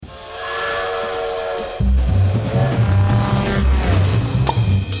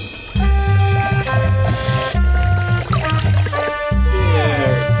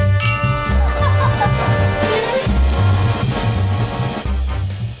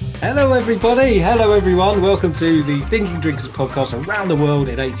Hello, everybody. Hello, everyone. Welcome to the Thinking Drinkers podcast around the world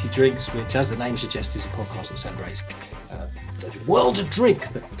in 80 drinks, which, as the name suggests, is a podcast that celebrates the world of drink,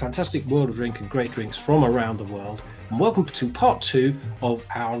 the fantastic world of drink and great drinks from around the world. And welcome to part 2 of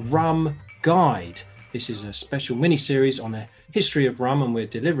our rum guide. This is a special mini-series on the history of rum, and we're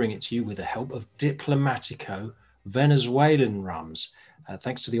delivering it to you with the help of Diplomatico Venezuelan rums.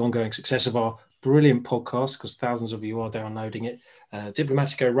 Thanks to the ongoing success of our brilliant podcast, because thousands of you are downloading it.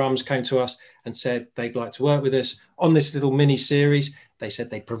 Diplomatico Rums came to us and said they'd like to work with us on this little mini series. They said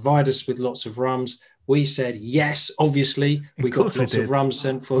they'd provide us with lots of rums. We said yes, obviously. We got lots of rums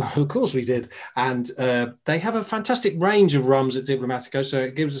sent for. Of course we did. And they have a fantastic range of rums at Diplomatico, so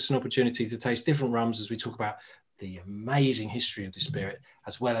it gives us an opportunity to taste different rums as we talk about the amazing history of the spirit,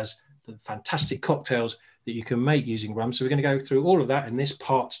 as well as the fantastic cocktails that you can make using rum. So we're going to go through all of that in this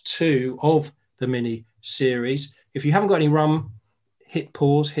part 2 of the mini series. If you haven't got any rum, hit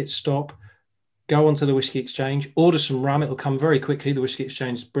pause, hit stop, go onto the Whiskey Exchange, order some rum. It'll come very quickly. The Whiskey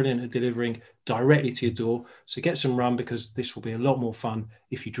Exchange is brilliant at delivering directly to your door. So get some rum, because this will be a lot more fun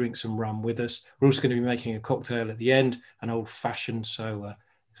if you drink some rum with us. We're also going to be making a cocktail at the end, an old fashioned. So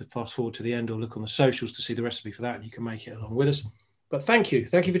fast forward to the end or look on the socials to see the recipe for that, and you can make it along with us. But thank you.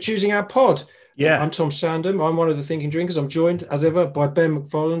 Thank you for choosing our pod. Yeah. I'm Tom Sandham. I'm one of the Thinking Drinkers. I'm joined, as ever, by Ben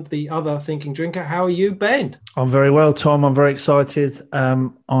McFarland, the other Thinking Drinker. How are you, Ben? I'm very well, Tom. I'm very excited.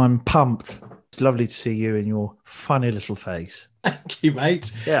 I'm pumped. It's lovely to see you in your funny little face. Thank you,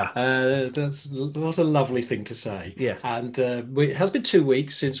 mate. Yeah. That's what a lovely thing to say. Yes. And it has been 2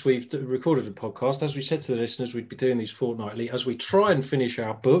 weeks since we've recorded a podcast. As we said to the listeners, we'd be doing these fortnightly as we try and finish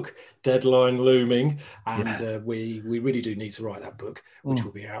our book, deadline looming. And we really do need to write that book, which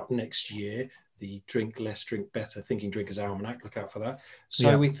will be out next year. The Drink Less, Drink Better Thinking Drinkers Almanac. Look out for that.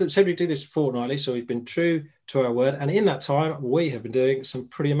 So we said we'd do this fortnightly. So we've been true to our word. And in that time, we have been doing some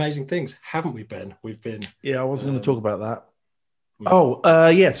pretty amazing things, haven't we, Ben? We've been... Yeah, I wasn't going to talk about that.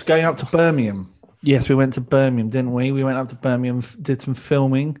 Yes, going up to Birmingham. Yes, we went to Birmingham, didn't we? We went up to Birmingham, did some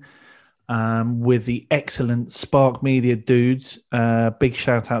filming with the excellent Spark Media dudes. Big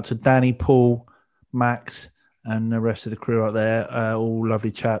shout out to Danny, Paul, Max, and the rest of the crew out there. All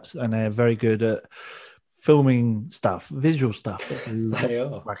lovely chaps, and they're very good at filming stuff, visual stuff. They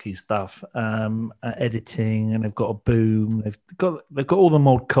are. Wacky stuff, editing, and they've got a boom. They've got all the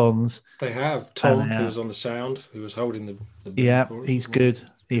mod cons. They have. Tom, who was on the sound, who was holding the yeah, he's good.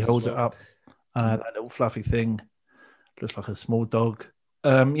 He holds it up. That little fluffy thing looks like a small dog.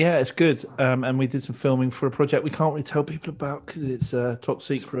 Yeah, it's good. And we did some filming for a project we can't really tell people about because it's top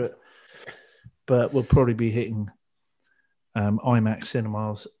secret. But we'll probably be hitting IMAX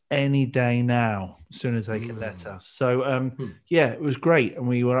cinemas any day now, as soon as they can let us. So, yeah, it was great. And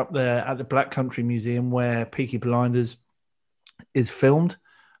we were up there at the Black Country Museum where Peaky Blinders is filmed.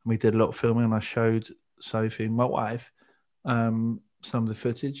 And we did a lot of filming, and I showed Sophie, my wife, some of the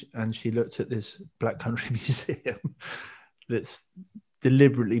footage. And she looked at this Black Country Museum that's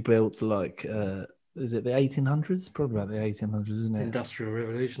deliberately built like... is it the 1800s? Probably about the 1800s, isn't it? Industrial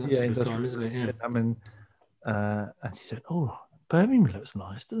Revolution. That's Industrial time, isn't it? Yeah. I mean, and she said, "Oh, Birmingham looks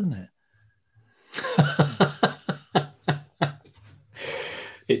nice, doesn't it?"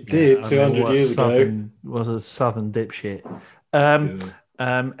 It did 200 years ago. Was a southern dipshit.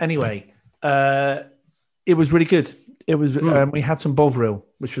 Anyway, it was really good. It was. We had some Bovril,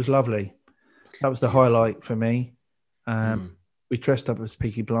 which was lovely. That was the highlight for me. We dressed up as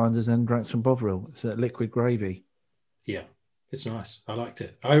Peaky Blinders and drank some Bovril. It's a liquid gravy. Yeah, it's nice. I liked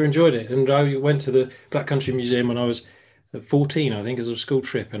it. I enjoyed it. And I went to the Black Country Museum when I was 14, I think, as a school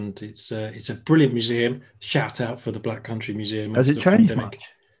trip. And it's a brilliant museum. Shout out for the Black Country Museum. Has it changed much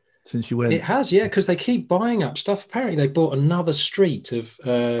since you went? It has, yeah, because they keep buying up stuff. Apparently, they bought another street of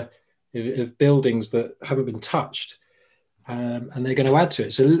buildings that haven't been touched. And they're going to add to it.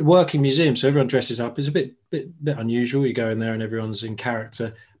 It's a working museum, so everyone dresses up. It's a bit unusual. You go in there and everyone's in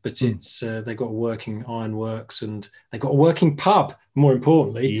character, but it's they've got a working ironworks and they've got a working pub. More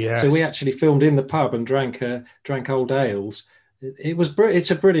importantly, yes. So we actually filmed in the pub and drank old ales.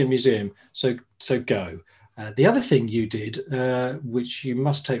 It's a brilliant museum. So go. The other thing you did, which you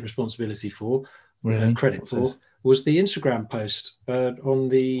must take responsibility for, credit for, was the Instagram post on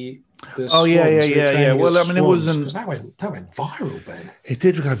the oh yeah. Well, I mean, it wasn't. That went viral, Ben. It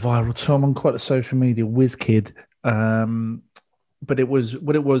did go viral, Tom. I'm quite a social media whiz kid. But it was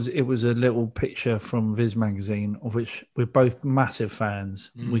what it was. It was a little picture from Viz magazine, of which we're both massive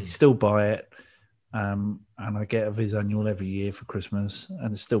fans. We still buy it, and I get a Viz annual every year for Christmas,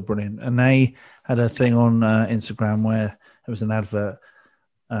 and it's still brilliant. And they had a thing on Instagram where it was an advert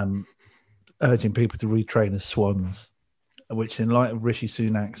urging people to retrain as swans. which in light of Rishi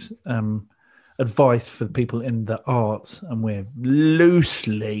Sunak's advice for the people in the arts, and we're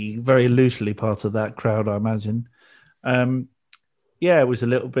very loosely part of that crowd, I imagine. It was a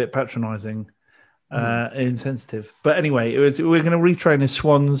little bit patronising, insensitive. But anyway, we're going to retrain as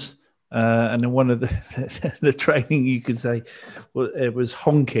swans, and then one of the training you could say, it was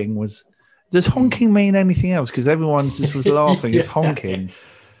honking. Does honking mean anything else? Because everyone just was laughing. It's honking.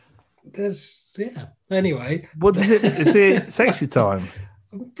 Anyway, what is it? Is it sexy time?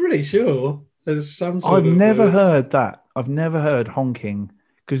 I'm pretty sure there's some sort I've never heard that. I've never heard honking,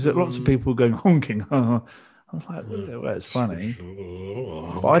 because lots of people going honking. I was like, well, it's funny.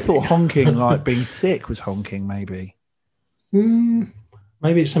 But I thought honking, like being sick, was honking, maybe.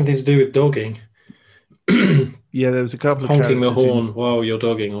 Maybe it's something to do with dogging. Yeah, there was a couple of honking the horn while you're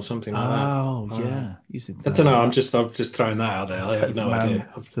dogging or something like that. Oh, yeah. I don't know. I'm just throwing that out there. I have no idea.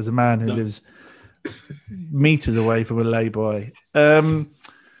 There's a man who lives meters away from a lay-by.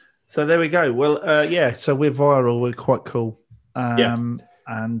 So there we go. Well, so we're viral. We're quite cool. And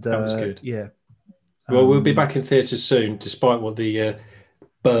that was good. Yeah. Well, we'll be back in theatres soon, despite what the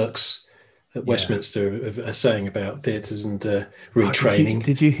Burkes at Westminster are saying about theatres and retraining.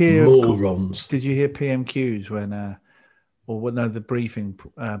 Did you hear morons? Did you hear PMQs when, the briefing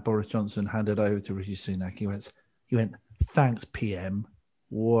Boris Johnson handed over to Rishi Sunak? He went, "Thanks, PM."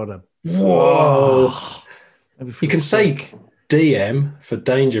 What a whoa! You can say DM for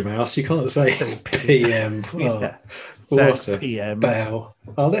Danger Mouse. You can't say PM. What a PM. Bow.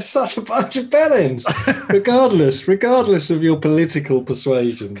 Oh, there's such a bunch of bellends. regardless of your political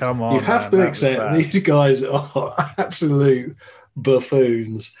persuasions. Come on, you have to accept these guys are absolute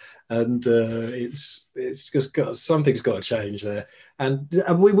buffoons, and it's just something's got to change there. And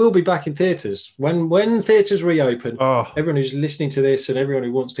we will be back in theatres when theatres reopen. Everyone who's listening to this and everyone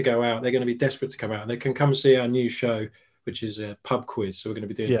who wants to go out, they're going to be desperate to come out, and they can come and see our new show, which is a pub quiz. So we're going to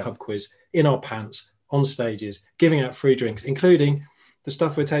be doing a pub quiz in our pants on stages, giving out free drinks, including the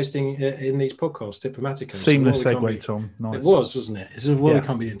stuff we're tasting in these podcasts, Diplomaticum. Seamless segue, Tom. Nice. It was, wasn't it? It's why we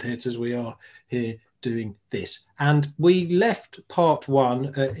can't be in theatres. We are here doing this. And we left part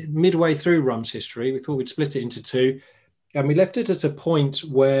one midway through Rum's history. We thought we'd split it into two. And we left it at a point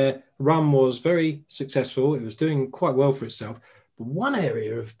where Rum was very successful. It was doing quite well for itself. But one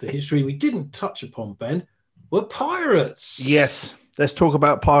area of the history we didn't touch upon, Ben, were pirates. Yes. Let's talk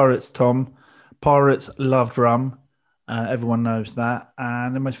about pirates, Tom. Pirates loved rum. Everyone knows that.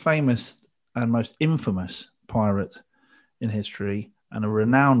 And the most famous and most infamous pirate in history and a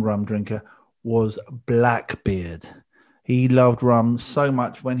renowned rum drinker was Blackbeard. He loved rum so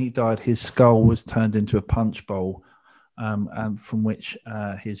much when he died, his skull was turned into a punch bowl, and from which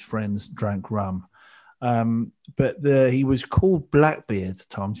his friends drank rum. But he was called Blackbeard,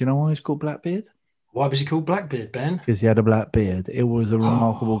 Tom. Do you know why he's called Blackbeard? Why was he called Blackbeard, Ben? Because he had a black beard. It was a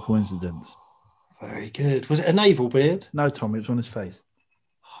remarkable coincidence. Very good. Was it a naval beard? No, Tom, it was on his face.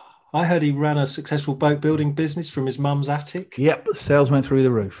 I heard he ran a successful boat building business from his mum's attic. Yep, sales went through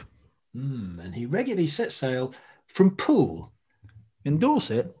the roof. And he regularly set sail from Poole. In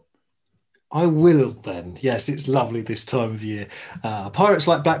Dorset? I will then. Yes, it's lovely this time of year. Pirates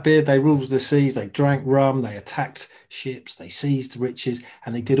like Blackbeard, they ruled the seas, they drank rum, they attacked ships, they seized riches,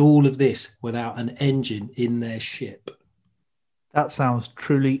 and they did all of this without an engine in their ship. That sounds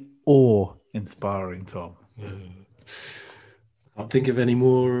truly awe-inspiring, Tom. Can't think of any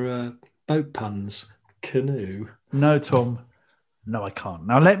more boat puns. Canoe. No, Tom. No, I can't.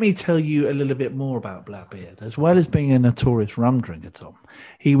 Now, let me tell you a little bit more about Blackbeard. As well as being a notorious rum drinker, Tom,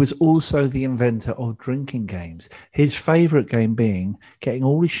 he was also the inventor of drinking games. His favourite game being getting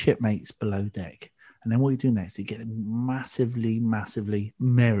all his shipmates below deck. And then what he'd do next, he'd get them massively, massively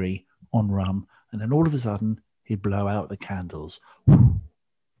merry on rum. And then all of a sudden, he'd blow out the candles. And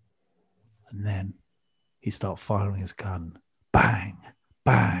then he'd start firing his gun. Bang,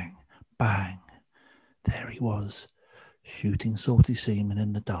 bang, bang. There he was, shooting salty seamen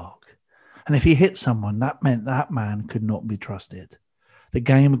in the dark. And if he hit someone, that meant that man could not be trusted. The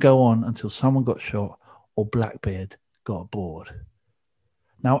game would go on until someone got shot or Blackbeard got bored.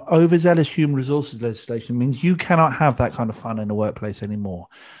 Now, overzealous human resources legislation means you cannot have that kind of fun in the workplace anymore.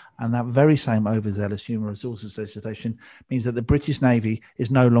 And that very same overzealous human resources legislation means that the British Navy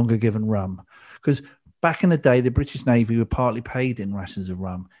is no longer given rum. Because back in the day, the British Navy were partly paid in rations of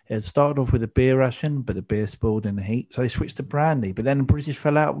rum. It had started off with a beer ration, but the beer spoiled in the heat. So they switched to brandy. But then the British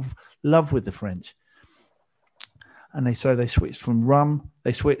fell out of love with the French. And they switched from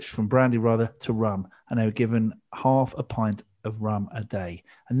brandy to rum. And they were given half a pint of rum a day.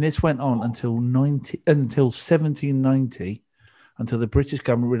 And this went on until 1790, until the British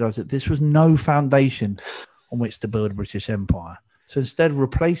government realised that this was no foundation on which to build a British Empire. So instead of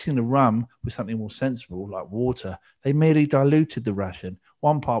replacing the rum with something more sensible like water, they merely diluted the ration.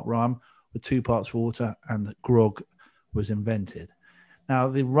 1 part rum with 2 parts water, and grog was invented. Now,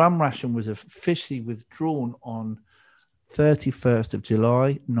 the rum ration was officially withdrawn on 31st of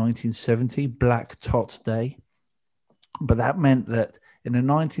July, 1970, Black Tot Day. But that meant that in the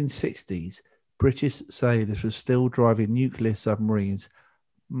 1960s, British sailors were still driving nuclear submarines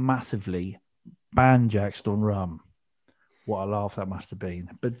massively banjaxed on rum. What a laugh that must have been.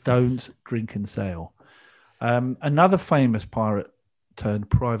 But don't drink and sail. Another famous pirate turned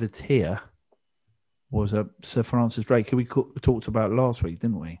privateer was Sir Francis Drake, who we talked about last week,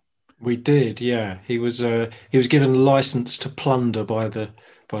 didn't we? We did, yeah. He was given a license to plunder by the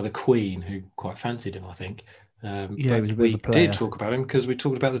Queen, who quite fancied him, I think. He was but a bit we of a player. did talk about him because we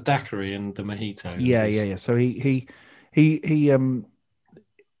talked about the daiquiri and the mojito. Yeah. So he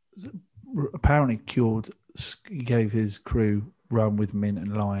apparently he gave his crew rum with mint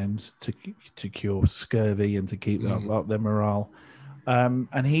and limes to cure scurvy and to keep up their morale.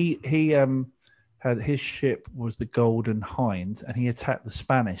 And he had his ship was the Golden Hind, and he attacked the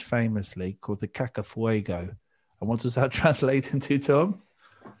Spanish famously called the Cacafuego. And what does that translate into, Tom?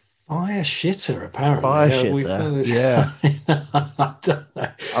 Fire shitter, apparently. Fire shitter, yeah.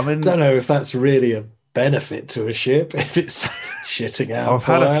 I don't know if that's really a benefit to a ship if it's shitting out. I've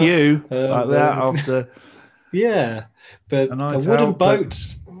had a few like that after. Yeah, but a wooden boat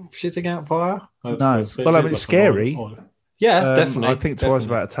shitting out fire? No, well, I mean, it's scary. Yeah, definitely. I think twice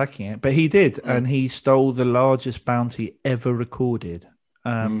about attacking it, but he did, and he stole the largest bounty ever recorded.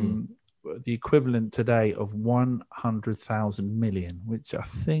 The equivalent today of 100,000 million, which I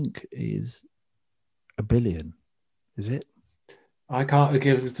think is $1 billion. Is it? I can't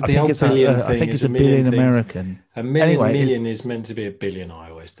give the old billion thing. I think it's $1 billion American. A million is meant to be $1 billion, I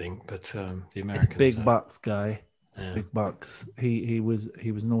always think, but the Americans. Big bucks guy. Yeah. Big bucks. He was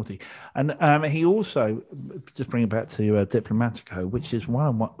naughty, and he also, just bring it back to Diplomatico, which is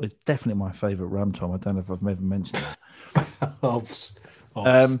is definitely my favourite rum, Tom. I don't know if I've ever mentioned that.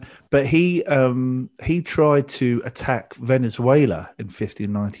 But he tried to attack Venezuela in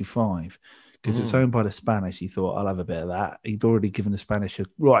 1595 because it was owned by the Spanish. He thought, I'll have a bit of that. He'd already given the Spanish a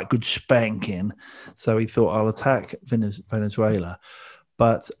good spanking, so he thought, I'll attack Venezuela.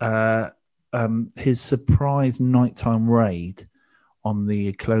 But his surprise nighttime raid on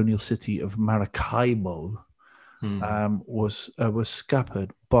the colonial city of Maracaibo was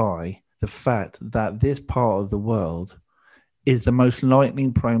scuppered by the fact that this part of the world is the most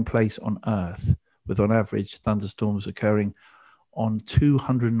lightning-prone place on Earth, with on average thunderstorms occurring on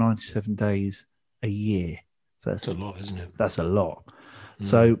 297 days a year. So that's a lot, isn't it? That's a lot.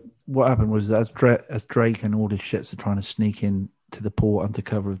 So what happened was, as Drake and all his ships are trying to sneak in to the port under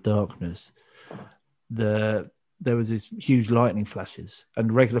cover of darkness, there was these huge lightning flashes,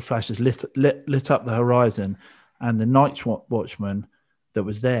 and regular flashes lit up the horizon, and the night watchman that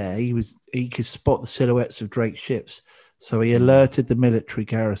was there, he could spot the silhouettes of Drake's ships. So he alerted the military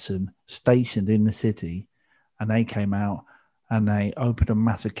garrison stationed in the city, and they came out and they opened a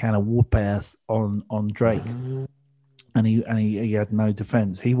massive can of whoop-ass on Drake, and he had no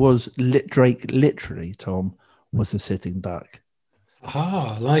defense. Drake literally, Tom, was a sitting duck.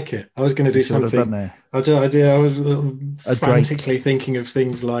 I like it. I was going to do something. I was frantically thinking of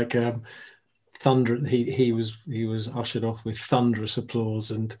things like thunder. He was ushered off with thunderous applause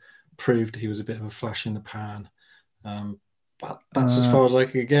and proved he was a bit of a flash in the pan. But that's as far as I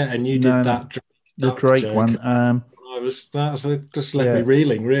could get, and you did that. The Drake joke. One. That's just left me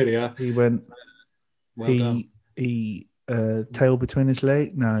reeling. Really, he went. He tail between his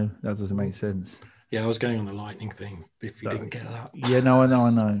legs. No, that doesn't make sense. Yeah, I was going on the lightning thing. If you didn't get that, yeah, no, I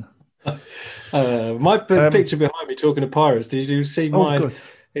know. My picture behind me talking to pirates. Did you see mine?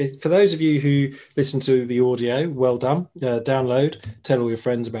 For those of you who listen to the audio, well done. Download, tell all your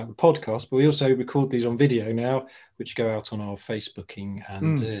friends about the podcast. But we also record these on video now, which go out on our Facebooking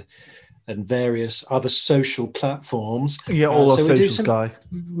and various other social platforms. Yeah, all our socials, guy.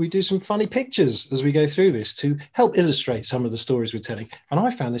 We do some funny pictures as we go through this to help illustrate some of the stories we're telling. And I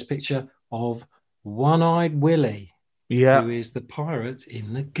found this picture of One-Eyed Willie. Yeah. Who is the pirate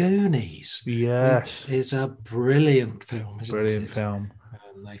in the Goonies. Yes. Which is a brilliant film, isn't it? Brilliant film.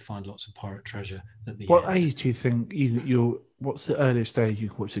 They find lots of pirate treasure at the What end. age do you think what's the earliest age you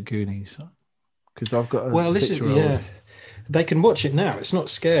can watch the Goonies? Because I've got a 6-year-old. They can watch it now. It's not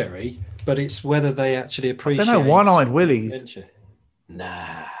scary, but it's whether they actually appreciate. I don't know, One-Eyed Willies.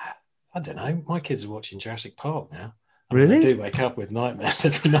 Nah, I don't know. My kids are watching Jurassic Park now. I mean, I Really? do wake up with nightmares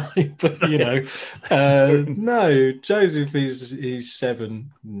every night, but no, Joseph he's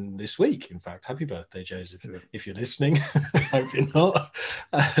 7 this week. In fact, happy birthday, Joseph! If you're listening, hope you're not.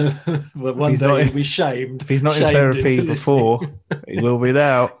 But one day he'll be shamed. If he's not in shamed therapy if you're before, he will be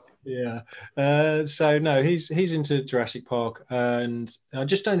now. Yeah. So no, he's into Jurassic Park, and I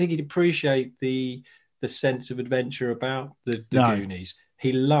just don't think he'd appreciate the sense of adventure about the No. Goonies.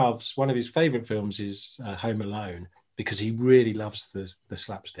 He loves, one of his favorite films is Home Alone, because he really loves the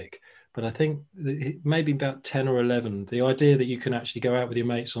slapstick. But I think maybe about 10 or 11, the idea that you can actually go out with your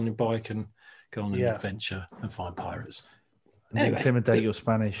mates on your bike and go on an adventure and find pirates. And intimidate your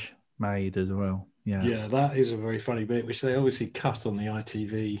Spanish maid as well. Yeah, that is a very funny bit, which they obviously cut on the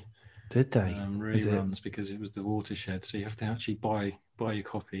ITV. Did they? Reruns, because it was the Watershed. So you have to actually buy your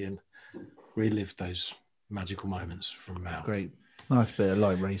copy and relive those magical moments from Mouse. Great. Nice bit of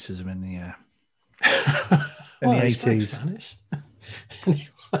light racism in the in the 80s.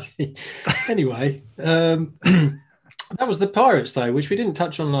 Anyway, that was the Pirates, though, which we didn't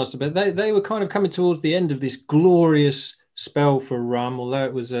touch on last bit. They were kind of coming towards the end of this glorious spell for rum, although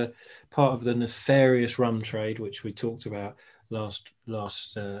it was a part of the nefarious rum trade, which we talked about last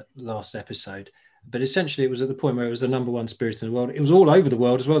episode. But essentially, it was at the point where it was the number one spirit in the world. It was all over the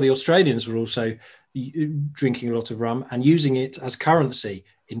world as well. The Australians were also drinking a lot of rum and using it as currency.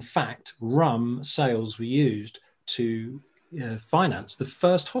 In fact, rum sales were used to finance the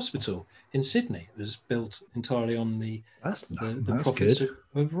first hospital in Sydney. It was built entirely on the profits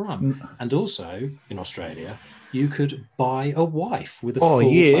of rum. And also in Australia, you could buy a wife with a full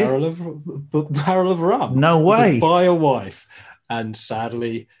barrel of rum. No way. You could buy a wife. And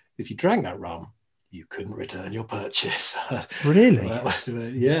sadly, if you drank that rum, you couldn't return your purchase. Really?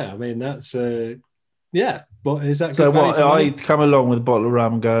 Yeah. I mean, that's What is that? So what? I come along with a bottle of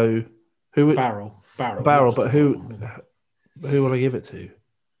rum and go, barrel. But who will I give it to?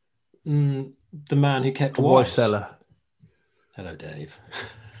 The man who kept a wife seller. Hello, Dave.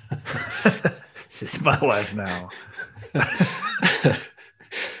 She's my wife now.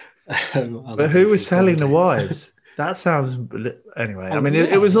 But who was selling the wives? That sounds anyway. I mean,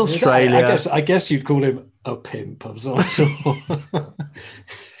 it was Australia. I guess you'd call him a pimp of some sort.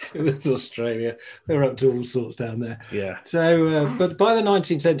 It was Australia. They were up to all sorts down there. Yeah. So, but by the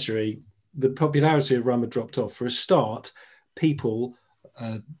 19th century, the popularity of rum had dropped off. For a start, people,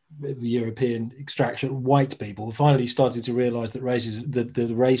 European extraction, white people, finally started to realise that the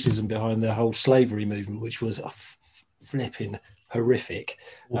racism behind the whole slavery movement, which was flipping horrific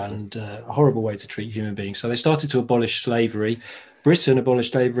and a horrible way to treat human beings. So they started to abolish slavery. Britain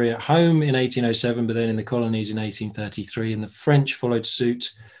abolished slavery at home in 1807, but then in the colonies in 1833, and the French followed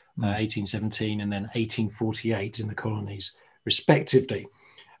suit 1817 and then 1848 in the colonies, respectively.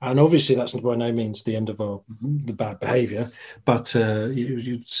 And obviously that's by no means the end of the bad behaviour, but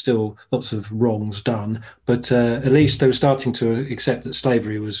still lots of wrongs done. But at least they were starting to accept that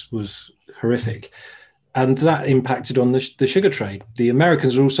slavery was horrific. And that impacted on the sugar trade. The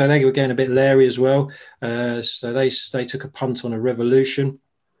Americans were they were getting a bit leery as well. So they took a punt on a revolution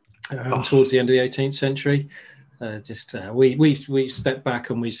towards the end of the 18th century. We stepped back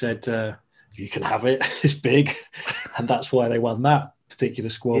and we said, you can have it, it's big. And that's why they won that particular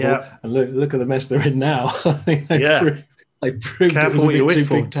squabble. Yeah. And look at the mess they're in now. They proved Careful it was a bit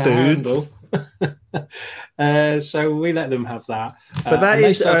too big to handle. So we let them have that. But that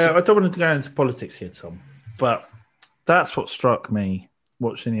is, I don't want to go into politics here, Tom, but that's what struck me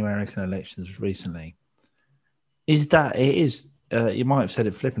watching the American elections recently, is that it is, you might have said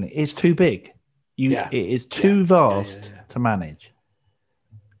it flippantly, it's too big. It is too vast to manage.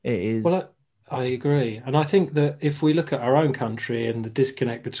 It is. Well, I agree. And I think that if we look at our own country and the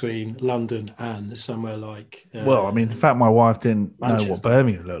disconnect between London and somewhere like... well, I mean, the fact my wife didn't know what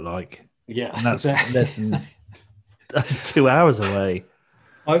Birmingham looked like. Yeah. And that's less than... That's 2 hours away.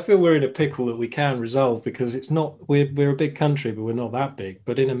 I feel we're in a pickle that we can resolve because it's not... We're a big country, but we're not that big.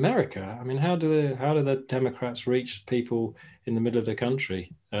 But in America, I mean, how do the Democrats reach people in the middle of the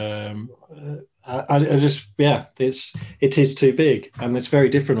country? It is too big, and it's very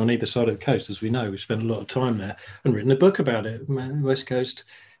different on either side of the coast, as we know. We've spent a lot of time there and written a book about it, West Coast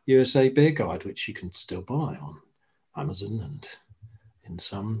USA Beer Guide, which you can still buy on Amazon and in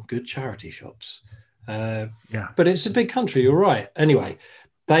some good charity shops. But it's a big country, you're right. Anyway,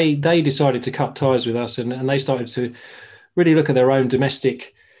 they decided to cut ties with us, and they started to really look at their own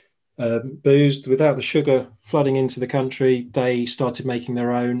domestic booze. Without the sugar flooding into the country, they started making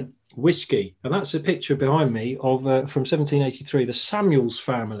their own whiskey. And that's a picture behind me of from 1783, the Samuels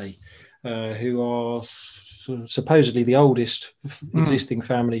family, who are supposedly the oldest existing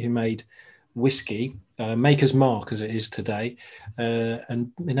family who made whiskey, Maker's Mark as it is today.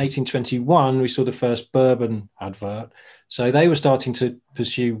 And in 1821, we saw the first bourbon advert. So they were starting to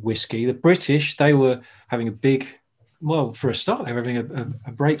pursue whiskey. The British, they were having a big, well, for a start, they were having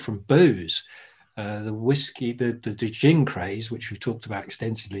a break from booze. The whiskey, the gin craze, which we've talked about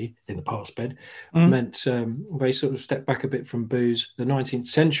extensively in the past, Ben, meant they sort of stepped back a bit from booze. The 19th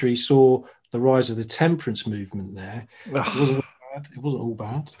century saw the rise of the temperance movement there. It wasn't all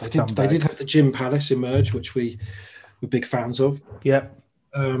bad. They did have the Gin Palace emerge, which we were big fans of. Yep.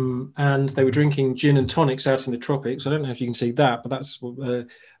 And they were drinking gin and tonics out in the tropics. I don't know if you can see that, but that's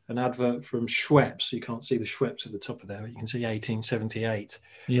an advert from Schweppes. You can't see the Schweppes at the top of there, but you can see 1878.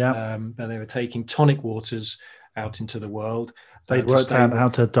 Yeah. And they were taking tonic waters out into the world. They'd worked out how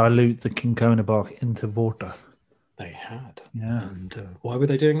to dilute the cinchona bark into water. They had. Yeah. And why were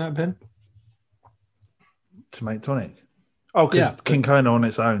they doing that, Ben? To make tonic. Oh, because cinchona on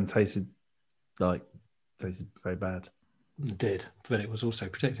its own tasted very bad. It did, but it was also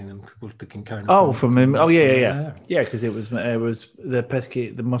protecting them with the cinchona. Oh, from him. Oh, yeah. Because it was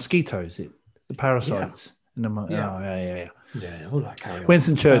the mosquitoes, the parasites. Yeah. Yeah, all that carry on.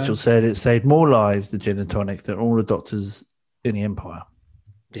 Winston Churchill said it saved more lives, the gin and tonic, than all the doctors in the Empire.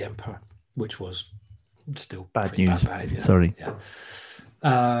 The Empire, which was still bad news. Bad behavior. Sorry.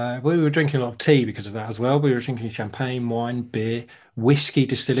 Yeah. We were drinking a lot of tea because of that as well. We were drinking champagne, wine, beer. Whiskey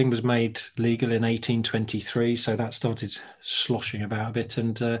distilling was made legal in 1823, so that started sloshing about a bit,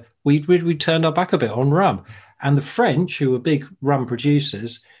 and we turned our back a bit on rum. And the French, who were big rum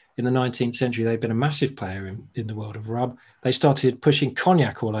producers in the 19th century, they've been a massive player in the world of rum. They started pushing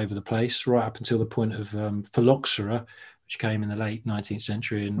cognac all over the place, right up until the point of phylloxera, which came in the late 19th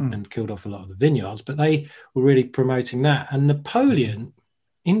century and killed off a lot of the vineyards. But they were really promoting that. And Napoleon,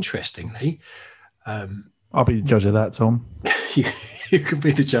 interestingly, I'll be the judge of that, Tom. You can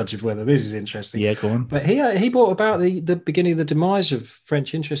be the judge of whether this is interesting. Yeah, go on. But he brought about the beginning of the demise of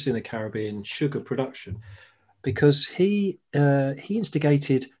French interest in the Caribbean sugar production, because he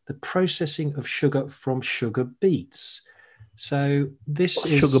instigated the processing of sugar from sugar beets. So this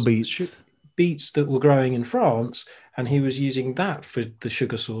is sugar beets. Beets that were growing in France, and he was using that for the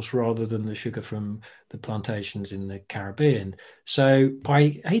sugar source rather than the sugar from the plantations in the Caribbean. So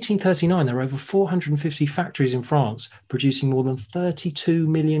by 1839, there were over 450 factories in France producing more than 32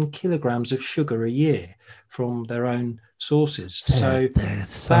 million kilograms of sugar a year from their own sources. They're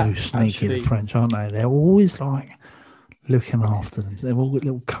so sneaky, the French, aren't they? They're always like looking after them. They're all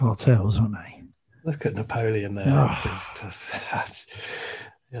little cartels, aren't they? Look at Napoleon there.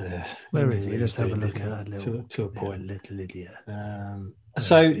 Where is he? Let's have a look at that little, to a point. Little idiot.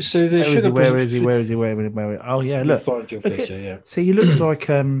 So the sugar. Where is he? Oh yeah, look. Find your picture, yeah. See, he looks like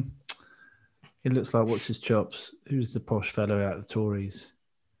what's his chops? Who's the posh fellow out of the Tories?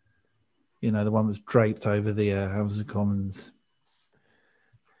 You know, the one that's draped over the House of Commons.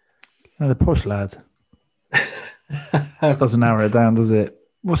 No, the posh lad. Doesn't narrow it down, does it?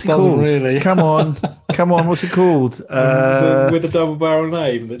 What's he called? Really. Come on. What's he called? With a double barrel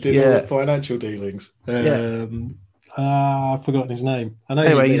name that did all the financial dealings. I've forgotten his name. I know.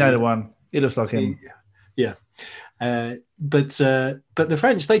 Anyway, you know the one. He looks like him. Yeah. But the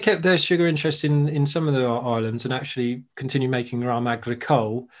French, they kept their sugar interest in some of the islands and actually continued making rum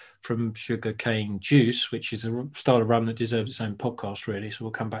agricole from sugar cane juice, which is a style of rum that deserves its own podcast, really. So we'll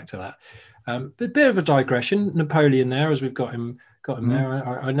come back to that. But a bit of a digression. Napoleon there, as we've got him there.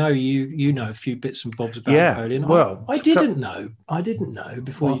 I know you know a few bits and bobs about Napoleon. Well, I didn't know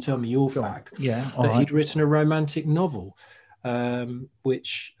before you tell me your fact. That he'd written a romantic novel,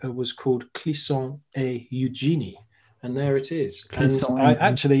 which was called Clisson et Eugénie, and there it is. And I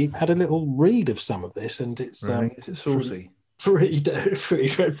actually had a little read of some of this, and it's is it saucy? Pretty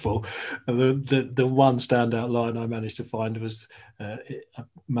dreadful. The one standout line I managed to find was a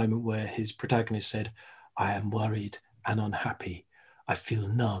moment where his protagonist said, "I am worried and unhappy. I feel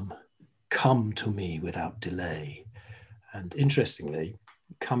numb. Come to me without delay." And interestingly,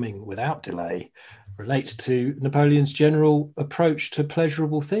 coming without delay relates to Napoleon's general approach to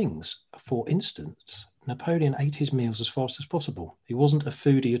pleasurable things. For instance, Napoleon ate his meals as fast as possible. He wasn't a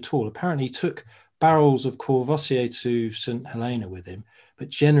foodie at all. Apparently, he took barrels of Courvoisier to St. Helena with him, but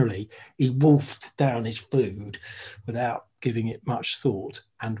generally he wolfed down his food without giving it much thought.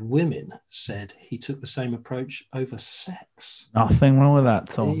 And women said he took the same approach over sex. Nothing wrong with that,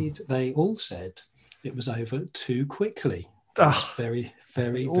 Tom. Indeed, they all said it was over too quickly. Very,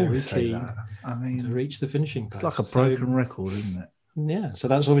 very, very keen to reach the finishing post. It's like a broken record, isn't it? Yeah, so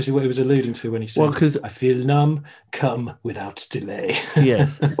that's obviously what he was alluding to when he said, I feel numb, come without delay.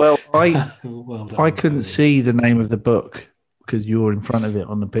 Yes. Well, I couldn't see the name of the book because you're in front of it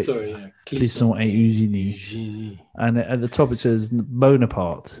on the picture. Sorry, yeah. Clisson et Eugénie. And at the top it says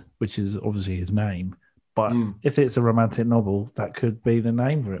Bonaparte, which is obviously his name. But if it's a romantic novel, that could be the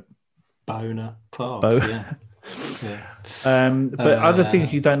name for it. Bonaparte, yeah. But other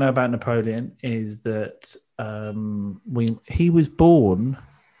things you don't know about Napoleon is that he was born.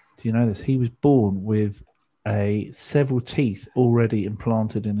 Do you know this? He was born with several teeth already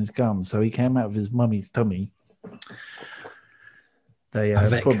implanted in his gums. So he came out of his mummy's tummy. They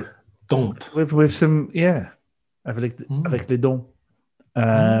avec some avec les dents.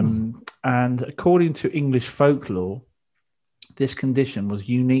 And according to English folklore, this condition was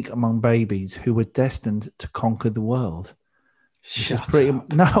unique among babies who were destined to conquer the world. Shut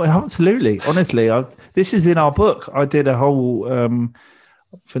up. No, absolutely. Honestly, this is in our book. I did a whole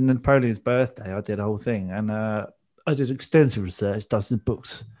for Napoleon's birthday. I did a whole thing, and I did extensive research. Dusted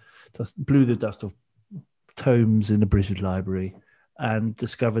books, blew the dust off tomes in the British Library, and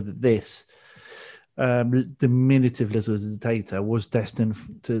discovered that this diminutive little dictator was destined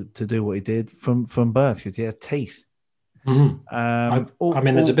to do what he did from birth because he had teeth.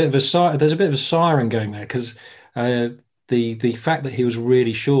 There's a bit of a siren going there because the fact that he was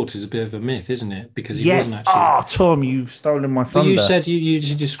really short is a bit of a myth, isn't it? Because he wasn't actually. Tom, you've stolen my thunder. Well, you said you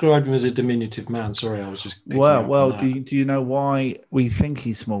described him as a diminutive man. Sorry, I was just. Do you know why we think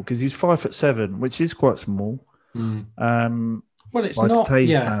he's small? Because he's 5'7", which is quite small. Well, it's by not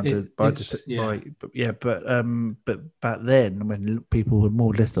today's standard. but back then when people were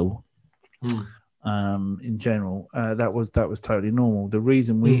more little, in general, that was totally normal. The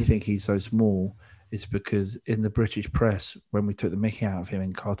reason we think he's so small is because in the British press, when we took the mickey out of him,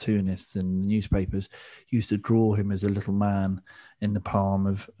 and cartoonists and newspapers used to draw him as a little man in the palm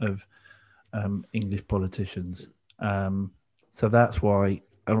of English politicians. So that's why,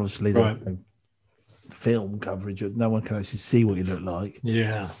 obviously, there's no film coverage. No one can actually see what you look like.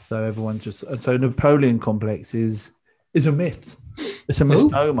 Yeah. So everyone so Napoleon complex is a myth. It's a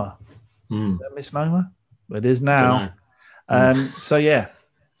misnomer. Is that a misnomer? It is now. So yeah.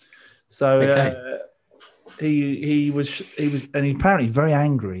 So he was and he apparently very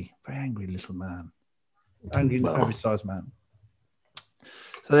angry little man, average sized man.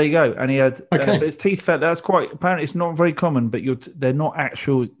 So there you go. And he had but his teeth fell. That's quite apparently. It's not very common, but they're not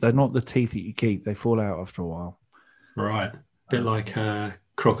the teeth that you keep. They fall out after a while. Right, a bit like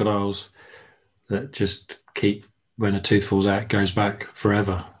crocodiles that just keep when a tooth falls out, it goes back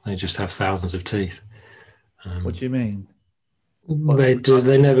forever. They just have thousands of teeth. What do you mean? They do.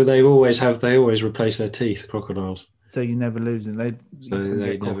 They always replace their teeth. Crocodiles. So you never lose them. They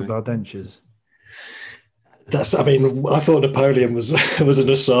get crocodile dentures. I thought Napoleon was an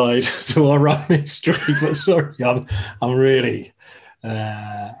aside to our rum history, but sorry, I'm really. All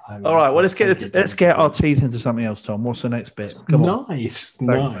right. Well, let's get our teeth into something else, Tom. What's the next bit? Come on. Nice.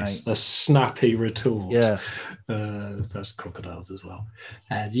 Mate. A snappy retort. Yeah. That's crocodiles as well.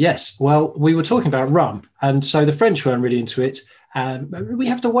 Yes. Well, we were talking about rum, and so the French weren't really into it. We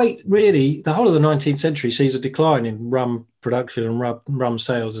have to wait, really. The whole of the 19th century sees a decline in rum production and rum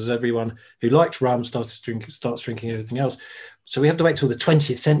sales as everyone who liked rum starts drinking everything else. So we have to wait till the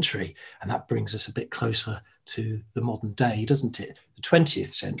 20th century, and that brings us a bit closer to the modern day, doesn't it? The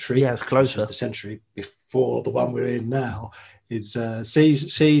 20th century, it's closer. The century before the one we're in now,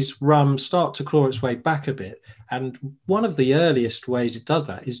 sees rum start to claw its way back a bit. And one of the earliest ways it does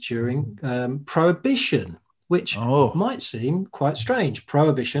that is during Prohibition, which might seem quite strange.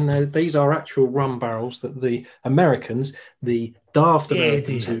 Prohibition, these are actual rum barrels that the Americans, the daft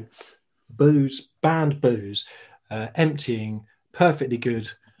Americans who banned booze, emptying perfectly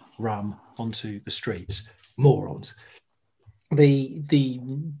good rum onto the streets. Morons. The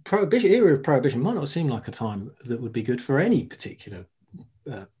era of Prohibition might not seem like a time that would be good for any particular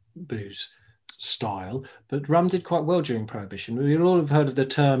booze style, but rum did quite well during Prohibition. We'll all have heard of the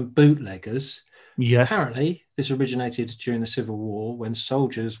term bootleggers. Yes. Apparently, this originated during the Civil War when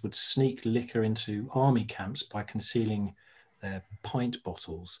soldiers would sneak liquor into army camps by concealing their pint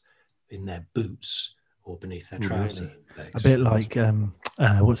bottles in their boots or beneath their trouser legs. A bit like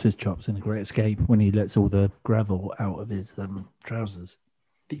what's his chops in The Great Escape when he lets all the gravel out of his trousers.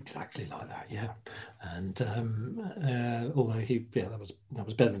 Exactly like that, yeah. And although that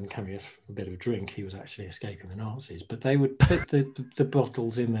was better than having a bit of a drink, he was actually escaping the Nazis. But they would put the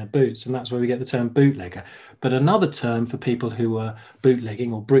bottles in their boots, and that's where we get the term bootlegger. But another term for people who were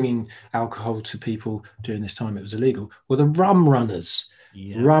bootlegging or bringing alcohol to people during this time it was illegal were the rum runners.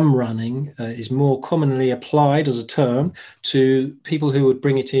 Yeah. Rum running is more commonly applied as a term to people who would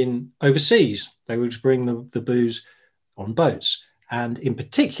bring it in overseas. They would bring the booze on boats. And in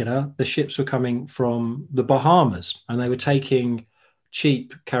particular, the ships were coming from the Bahamas, and they were taking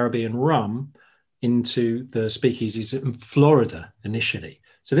cheap Caribbean rum into the speakeasies in Florida initially.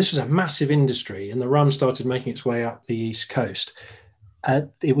 So this was a massive industry, and the rum started making its way up the East Coast.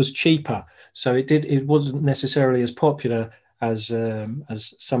 It was cheaper, so it wasn't necessarily as popular as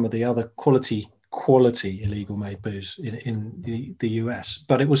some of the other quality illegal made booze in the US,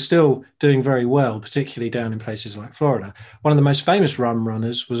 but it was still doing very well, particularly down in places like Florida. One of the most famous rum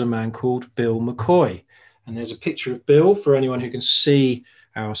runners was a man called Bill McCoy, and there's a picture of Bill for anyone who can see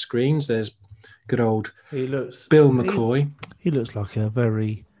our screens. There's good old Bill McCoy. He looks like a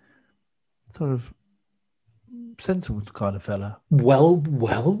very sort of sensible kind of fella. Well,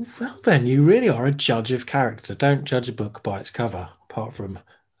 then you really are a judge of character. Don't judge a book by its cover, apart from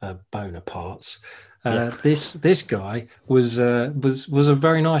Bonaparte's. This guy was a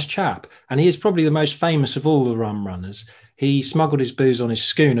very nice chap, and he is probably the most famous of all the rum runners. He smuggled his booze on his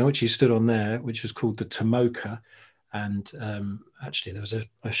schooner, which he stood on there, which was called the Tomoka. And actually, there was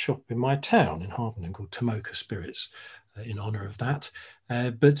a shop in my town in Harpenden called Tomoka Spirits in honor of that.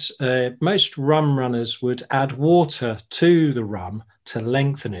 But most rum runners would add water to the rum to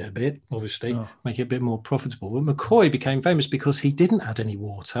lengthen it a bit, obviously, make it a bit more profitable. But McCoy became famous because he didn't add any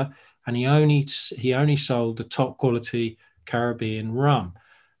water, and he only sold the top quality Caribbean rum,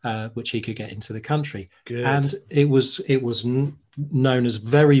 which he could get into the country. Good. And it was known as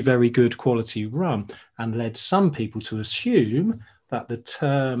very, very good quality rum, and led some people to assume that the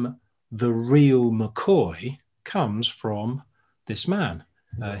term "the real McCoy" comes from this man.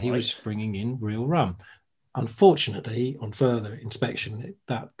 He was bringing in real rum. Unfortunately, on further inspection,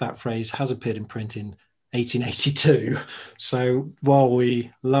 that phrase has appeared in print in 1882. So while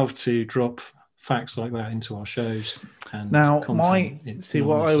we love to drop facts like that into our shows, and now content,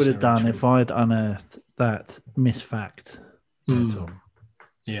 what I would have done if I'd unearthed that misfact,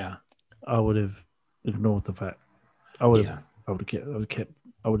 I would have ignored the fact. I would have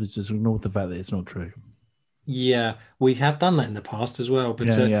just ignored the fact that it's not true. Yeah, we have done that in the past as well, but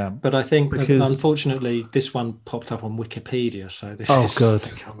but I think unfortunately this one popped up on Wikipedia, so this is good.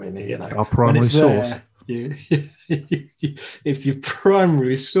 Our primary source. If your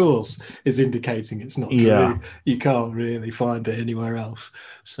primary source is indicating it's not true, you can't really find it anywhere else.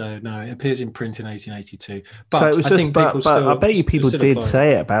 So no, it appears in print in 1882. But so it was I bet you people did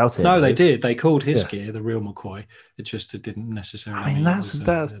say it about it. No, they did. They called his gear the real McCoy. It just didn't necessarily. I mean,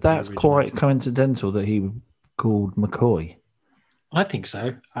 that's quite coincidental that he called McCoy. I think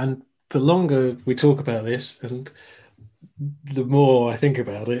so. And the longer we talk about this, and the more I think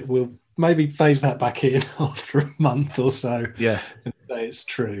about it, we'll maybe phase that back in after a month or so. Yeah. And say it's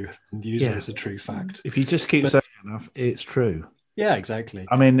true and use it as a true fact. If you just keep saying enough, it's true. Yeah, exactly.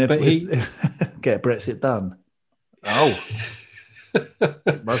 I mean, if get Brexit done. Oh,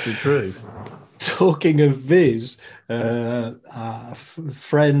 it must be true. Talking of Viz,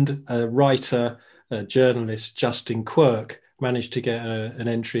 friend, writer, journalist Justin Quirk managed to get an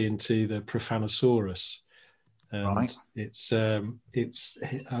entry into the Profanosaurus. And it's I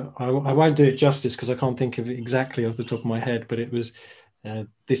won't do it justice because I can't think of it exactly off the top of my head, but it was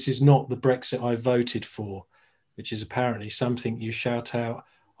this is not the Brexit I voted for, which is apparently something you shout out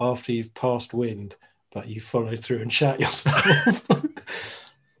after you've passed wind, but you follow through and shout yourself.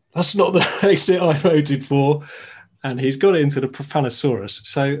 That's not the Brexit I voted for. And he's got it into the Profanosaurus.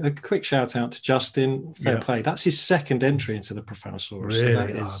 So a quick shout out to Justin. Fair play. That's his second entry into the Profanosaurus.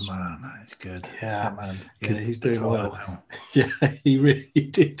 Really? So that is good. Yeah, man. Yeah, he's doing well. Yeah, he really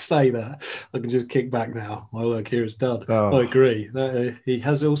did say that. I can just kick back now. My work here is done. I agree. He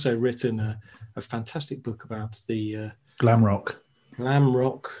has also written a fantastic book about the glam rock,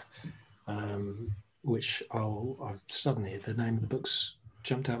 which I've suddenly the name of the book's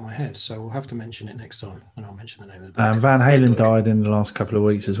jumped out of my head, so we'll have to mention it next time, and I'll mention the name of the book. Van Halen died in the last couple of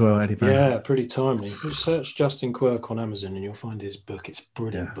weeks as well, Eddie Van Halen. Yeah, pretty timely. Search Justin Quirk on Amazon and you'll find his book. It's a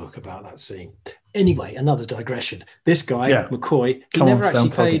brilliant book about that scene. Anyway, another digression. This guy, McCoy, he never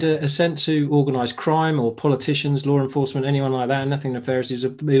actually paid a cent to organised crime or politicians, law enforcement, anyone like that, nothing nefarious. He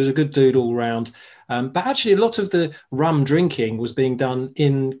was a good dude all round. But actually, a lot of the rum drinking was being done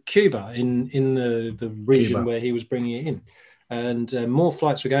in Cuba, in the region where he was bringing it in. And more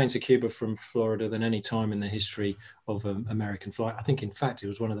flights were going to Cuba from Florida than any time in the history of American flight. I think, in fact, it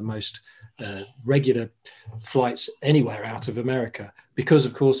was one of the most regular flights anywhere out of America because,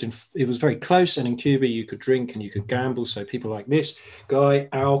 of course, it was very close. And in Cuba, you could drink and you could gamble. So people like this guy,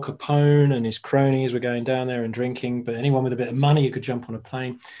 Al Capone, and his cronies were going down there and drinking. But anyone with a bit of money, you could jump on a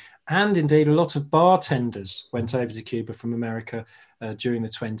plane. And indeed, a lot of bartenders went over to Cuba from America during the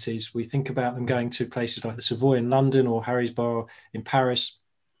 20s. We think about them going to places like the Savoy in London or Harry's Bar in Paris.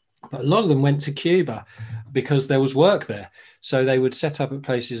 But a lot of them went to Cuba because there was work there. So they would set up at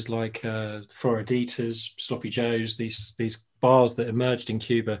places like Floriditas, Sloppy Joe's, these bars that emerged in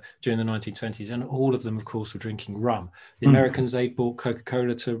Cuba during the 1920s. And all of them, of course, were drinking rum. The Americans, they brought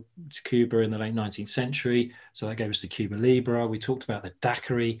Coca-Cola to Cuba in the late 19th century. So that gave us the Cuba Libre. We talked about the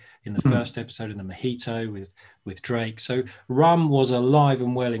daiquiri in the first episode, in the mojito with Drake. So rum was alive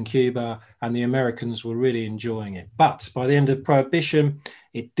and well in Cuba, and the Americans were really enjoying it. But by the end of Prohibition,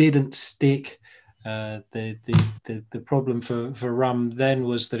 it didn't stick. The problem for rum then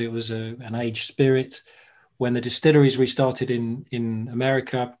was that it was an aged spirit. When the distilleries restarted in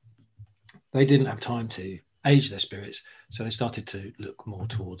America, they didn't have time to age their spirits, so they started to look more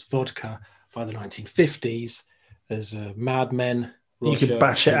towards vodka. By the 1950s, there's Mad Men. You could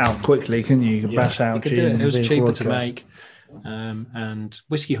bash it out quickly, couldn't you? You could bash out gin. It was cheaper to make. And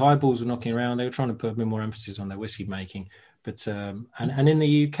whiskey highballs were knocking around. They were trying to put a bit more emphasis on their whiskey making. But and in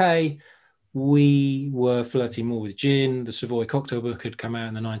the UK, we were flirting more with gin. The Savoy Cocktail Book had come out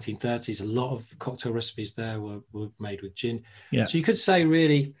in the 1930s. A lot of cocktail recipes there were made with gin. Yeah. So you could say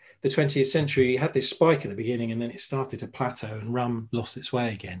really the 20th century had this spike at the beginning and then it started to plateau and rum lost its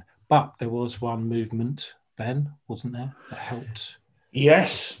way again. But there was one movement, Ben, wasn't there, that helped?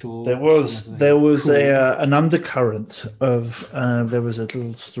 Yes, there was an undercurrent of there was a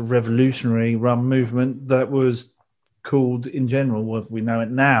little sort of revolutionary rum movement that was called in general what we know it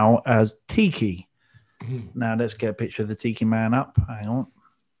now as tiki. Now let's get a picture of the tiki man up. Hang on.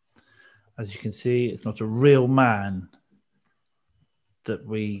 As you can see, it's not a real man that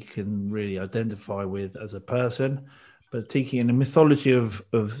we can really identify with as a person, but tiki, in the mythology of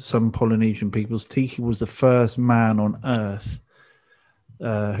some Polynesian peoples, tiki was the first man on earth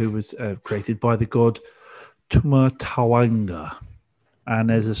who was created by the god Tumatawanga.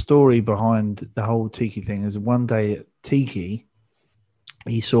 And there's a story behind the whole tiki thing. Is one day at Tiki,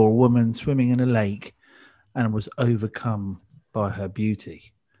 he saw a woman swimming in a lake and was overcome by her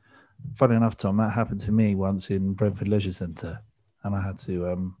beauty. Funny enough, Tom, that happened to me once in Brentford Leisure Centre, and I had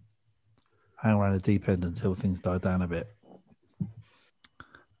to hang around the deep end until things died down a bit.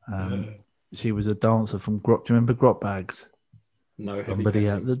 She was a dancer from Grot. Do you remember Grot Bags? No, somebody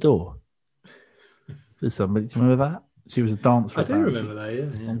at the door. There's somebody. Do you remember that? She was a dancer. I do remember that.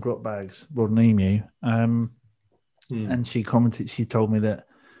 Yeah. On Grot Bags, Rod and Emu. And she commented. She told me that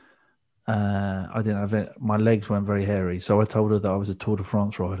I didn't have it. My legs weren't very hairy, so I told her that I was a Tour de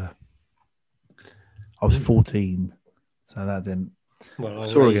France rider. I was 14, so that didn't. Well,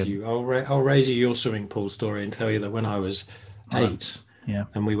 I'll raise you your swimming pool story and tell you that when I was 8,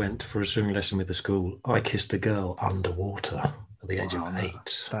 and we went for a swimming lesson with the school, I kissed a girl underwater at the age of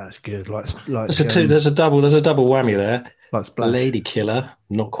 8. That's good. Like there's a double whammy there. Like Splash. Lady killer,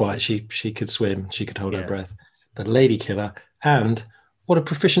 not quite. She could swim. She could hold her breath. But lady killer, and what a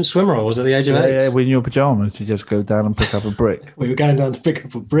proficient swimmer I was at the age of 8. Yeah, in your pajamas, you just go down and pick up a brick. We were going down to pick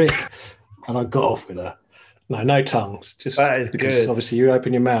up a brick, and I got off with her. No tongues. Just that is because good. Obviously, you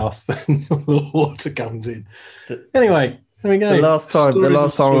open your mouth, and the water comes in. Anyway, there we go. The last time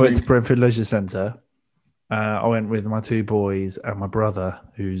I went to Brentford Leisure Centre, I went with my 2 boys and my brother,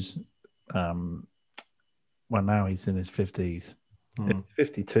 who's now he's in his 50s.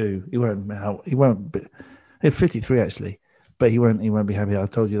 52. He won't be 53 actually, but he won't be happy. I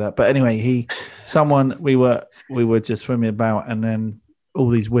told you that. But anyway, we were just swimming about, and then all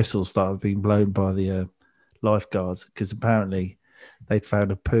these whistles started being blown by the lifeguards, because apparently they'd found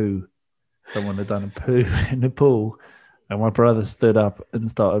a poo. Someone had done a poo in the pool, and my brother stood up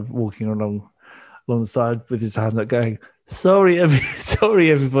and started walking along the side with his hands up, going, sorry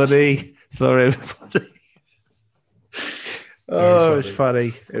everybody. Oh, it was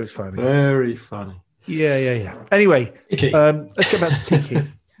funny. It was funny. Very funny. Yeah. Anyway, okay. Let's get back to Tiki.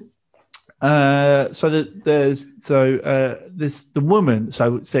 The woman.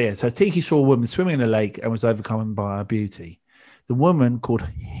 So Tiki saw a woman swimming in a lake and was overcome by her beauty. The woman, called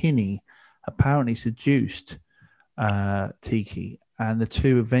Hinnie, apparently seduced Tiki, and the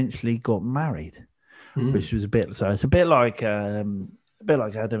two eventually got married, which was a bit. So it's a bit like Adam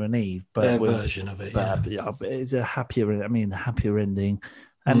and Eve, but their version of it. But it's a happier ending,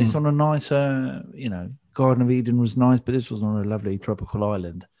 and it's on a nicer, Garden of Eden was nice, but this was on a lovely tropical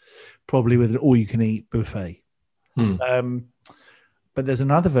island, probably with an all-you-can-eat buffet. But there's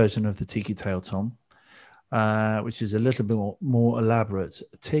another version of the Tiki tale, Tom, which is a little bit more elaborate.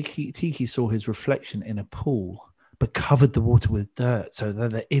 Tiki saw his reflection in a pool, but covered the water with dirt so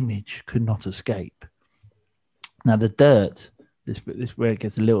that the image could not escape. Now, the dirt this where it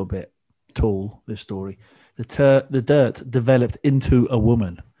gets a little bit tall. This story, the dirt developed into a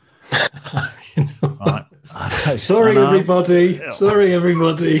woman. Right. Sorry, everybody. Sorry,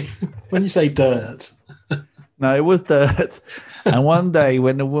 everybody. When you say dirt, no, it was dirt. And one day,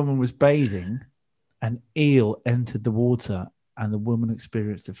 when the woman was bathing, an eel entered the water, and the woman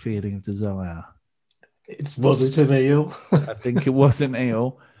experienced a feeling of desire. Was it an eel? I think it was an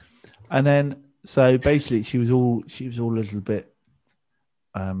eel. And then, so basically, she was all a little bit,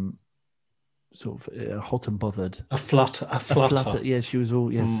 sort of hot and bothered. A flutter. Yeah, she was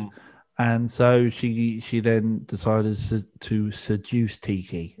all, yes. And so she then decided to seduce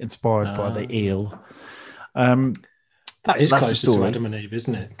Tiki, inspired by the eel. That is close to Adam and Eve,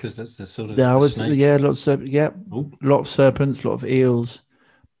 isn't it? Because that's the sort of lot of serpents, a lot of eels.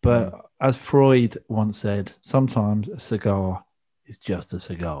 But as Freud once said, sometimes a cigar is just a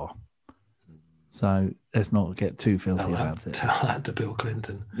cigar. So let's not get too filthy about it. Tell that to Bill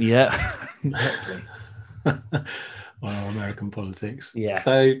Clinton. Yeah, exactly. Well, American politics. Yeah.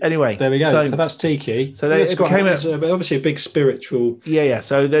 So anyway, there we go. So that's Tiki. So it became obviously a big spiritual. Yeah.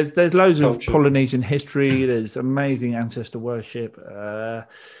 So there's loads culture. Of Polynesian history. There's amazing ancestor worship,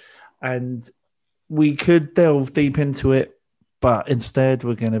 and we could delve deep into it, but instead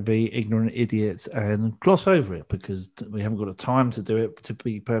we're going to be ignorant idiots and gloss over it because we haven't got the time to do it. To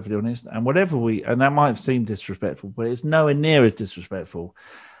be perfectly honest, and that might seem disrespectful, but it's nowhere near as disrespectful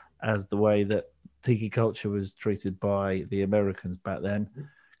as the way that Tiki culture was treated by the Americans back then,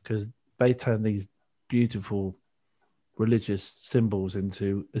 because they turned these beautiful religious symbols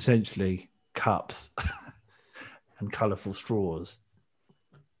into essentially cups and colourful straws.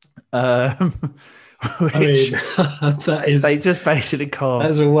 Which that is, they just basically carved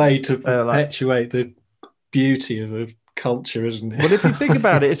as a way to perpetuate the beauty of a culture, isn't it? Well, if you think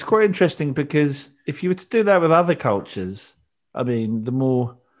about it, it's quite interesting because if you were to do that with other cultures, I mean, the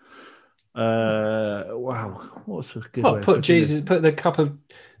more what's a good way? Put the cup of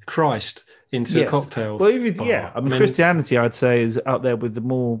Christ into a cocktail. Well, Christianity, I'd say, is up there with the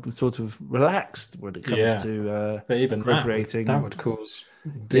more sort of relaxed when it comes to but even appropriating. That would cause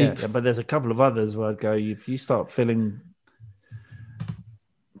deep. Yeah, but there's a couple of others where I'd go, if you start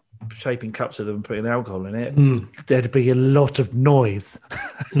shaping cups of them and putting alcohol in it, there'd be a lot of noise.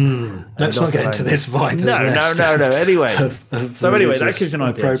 Let's not get into this vibe. No. Anyway, that gives you an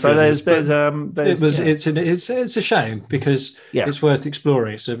idea. So it's a shame because it's worth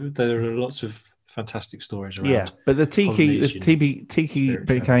exploring. So there are lots of fantastic stories around. Yeah, but the tiki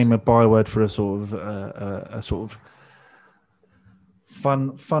became a byword for a sort of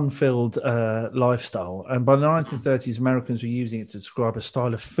fun-filled lifestyle, and by the 1930s, Americans were using it to describe a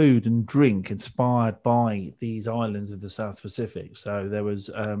style of food and drink inspired by these islands of the South Pacific. So there was,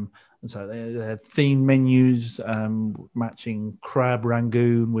 they had themed menus matching crab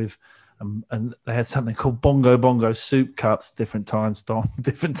rangoon with, and they had something called bongo soup cups, different times.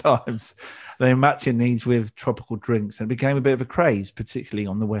 They were matching these with tropical drinks, and it became a bit of a craze, particularly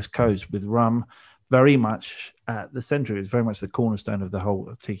on the West Coast, with rum very much at the centre. It was very much the cornerstone of the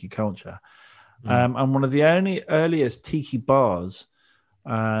whole tiki culture. And one of the earliest tiki bars,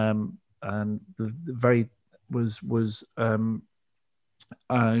 was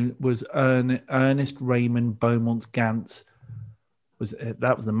Ernest Raymond Beaumont Gantz.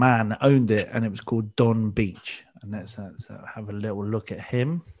 That was the man that owned it, and it was called Don Beach. And let's have a little look at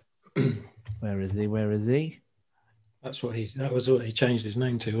him. Where is he? That was what he changed his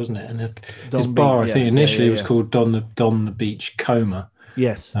name to, wasn't it? And his bar, I think, initially was called Don the Beach Coma.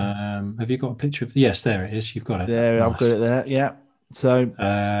 Yes. Have you got a picture of? Yes, there it is. You've got it. There, nice. I've got it there. Yeah. So,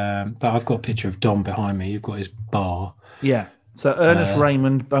 but I've got a picture of Don behind me. You've got his bar. Yeah. So Ernest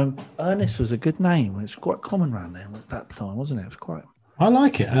Raymond. Ernest was a good name. It's quite common around there at that time, wasn't it? It was quite. I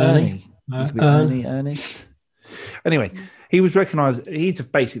like it, Ernie. Ernest. Anyway. He was recognised. He's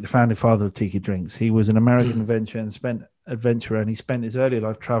basically the founding father of tiki drinks. He was an American adventurer, and he spent his early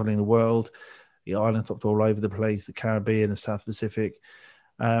life travelling the world. The islands hopped all over the place, the Caribbean, the South Pacific,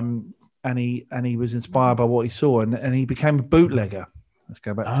 and he was inspired by what he saw, and he became a bootlegger. Let's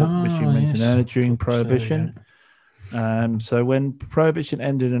go back to which you mentioned earlier during Prohibition. So when Prohibition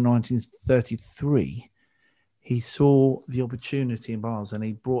ended in 1933. He saw the opportunity in bars, and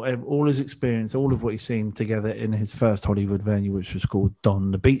he brought all his experience, all of what he's seen together in his first Hollywood venue, which was called Don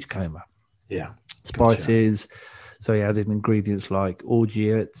the Beach Coma. Yeah. Spices. So he added ingredients like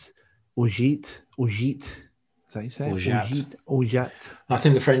orgeat. Is that how you say it? Orgeat. I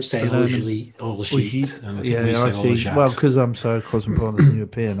think the French say orgeat. Yeah, I see. Well, because I'm so cosmopolitan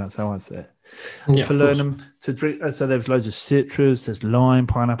European, that's how I say it. Yeah, for learn them to drink. So there was loads of citrus, there's lime,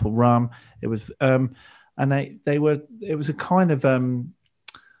 pineapple, rum. It was... and they were. It was a kind of a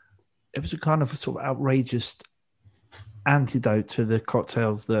sort of outrageous antidote to the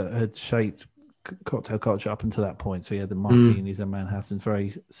cocktails that had shaped cocktail culture up until that point. So you had the martinis and Manhattans,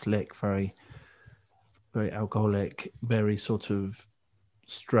 very slick, very, very alcoholic, very sort of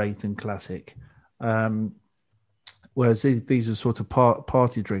straight and classic. Whereas these are sort of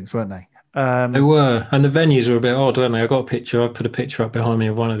party drinks, weren't they? They were, and the venues were a bit odd, weren't they? I put a picture up behind me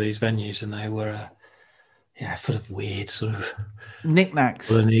of one of these venues, and they were, full of weird sort of knickknacks,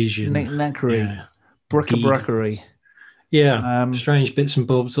 Polynesian, knickknackery, bric-a-bracery. Yeah, strange bits and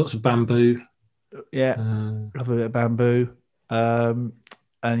bobs, lots of bamboo. Yeah, love a bit of bamboo. And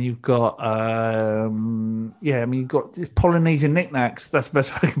you've got, you've got Polynesian knickknacks. That's the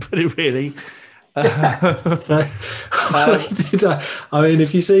best way I can put it, really. I mean,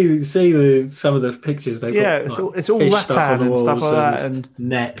 if you see some of the pictures, they've got, it's all rattan and stuff like that, and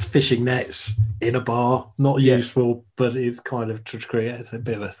fishing nets in a bar, not useful, but it's kind of to create a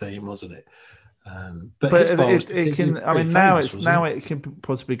bit of a theme, wasn't it? But it can. I mean, now it can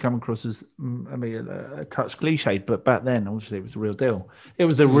possibly come across as a touch cliched, but back then, obviously, it was a real deal. It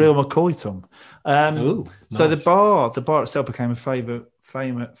was the real McCoy, Tom. So the bar itself became a favorite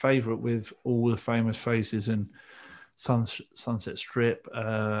with all the famous faces and Sunset Strip,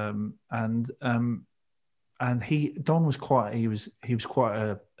 and Don was quite a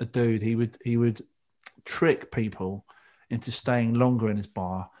dude. He would trick people into staying longer in his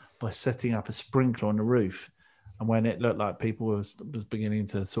bar by setting up a sprinkler on the roof, and when it looked like people was beginning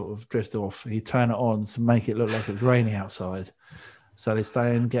to sort of drift off, he'd turn it on to make it look like it was raining outside, so they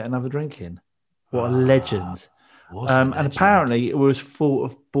stay and get another drink in. What a legend! And apparently it was full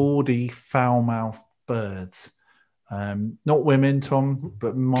of bawdy, foul-mouthed birds. Not women, Tom,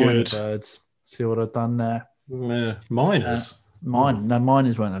 but minor birds. See what I've done there? Minors?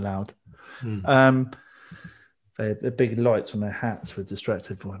 Minors weren't allowed. The big lights on their hats were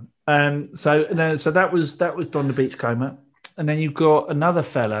distracted one. So that was Don the Beachcomber. And then you've got another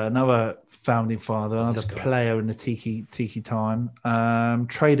founding father, another player in the tiki time,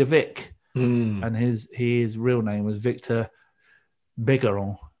 Trader Vic. And his real name was Victor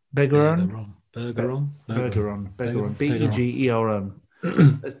Bergeron. Bergeron. Begeron.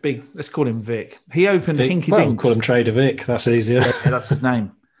 That's big. Let's call him Vic. He opened Hinky Dinks. We'll call him Trader Vic. That's easier. Yeah, that's his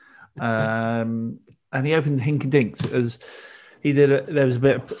name. And he opened Hinky Dinks as he did.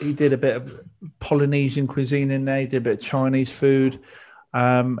 He did a bit of Polynesian cuisine in there. He did a bit of Chinese food.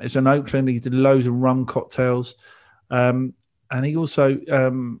 It's in Oakland. He did loads of rum cocktails. And he also,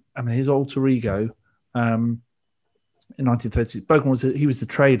 his alter ego, in 1930s, Bergeron he was the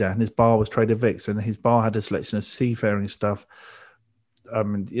trader, and his bar was Trader Vic's, and his bar had a selection of seafaring stuff.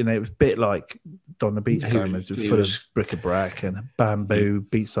 It was a bit like Don the Beachcomber, full of bric-a-brac and bamboo,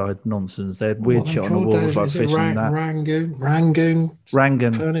 beachside nonsense. They had weird shit on the walls, like fishing and that.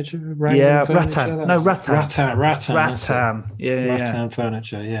 Rangoon furniture. Rattan. No, rattan. Rattan. Yeah, rattan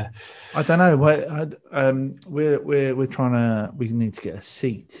furniture. Yeah. I don't know. We're trying to. We need to get a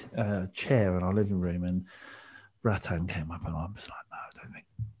seat, chair in our living room, and rattan came up, and I was like, no, I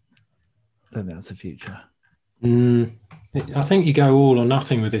don't think that's the future. I think you go all or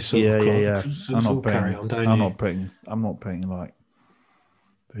nothing with this sort of club. Yeah. I'm not putting like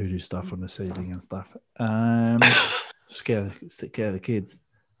voodoo stuff on the ceiling and stuff. Scare the kids.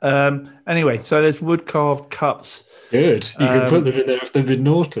 Anyway, so there's wood carved cups. Good. You can put them in there if they've been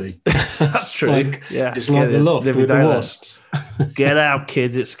naughty. That's true. It's like the loft with the wasps. Get out,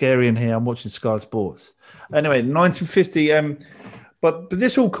 kids! It's scary in here. I'm watching Sky Sports. Anyway, 1950. But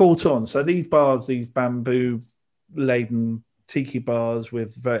this all caught on. So these bars, these bamboo-laden tiki bars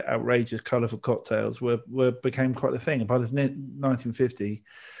with very outrageous, colourful cocktails became quite a thing. By the 1950s,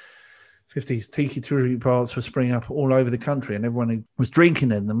 tiki tribute bars were springing up all over the country, and everyone who was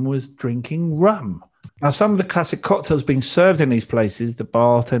drinking in them was drinking rum. Now, some of the classic cocktails being served in these places, the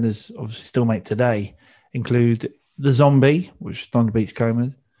bartenders obviously still make today, include the Zombie, which is Don the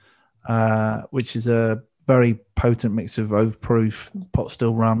Beachcomber, which is a very potent mix of overproof pot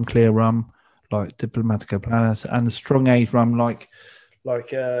still rum, clear rum, like Diplomatico Planas, and the strong aged rum like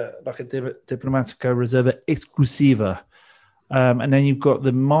a Diplomatico Reserva Exclusiva. And then you've got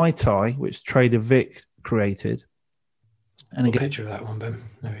the Mai Tai, which Trader Vic created. And a picture of that one, Ben.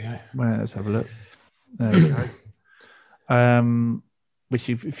 There we go. Well, let's have a look. There we go. Which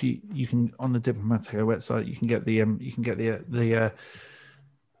if you can on the Diplomatico website, you can get the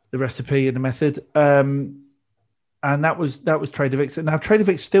recipe and the method. And that was Trader Vic's. Now Trader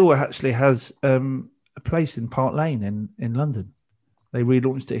Vic's still actually has a place in Park Lane in London. They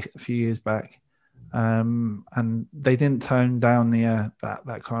relaunched it a few years back. And they didn't tone down the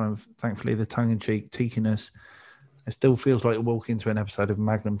that kind of, thankfully, the tongue-in-cheek teakiness. It still feels like you walk into an episode of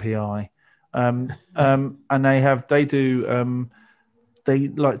Magnum PI. And they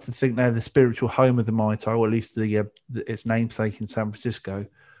like to think they're the spiritual home of the Mai Tai, or at least its namesake in San Francisco.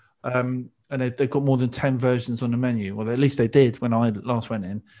 And they've got more than 10 versions on the menu, or at least they did when I last went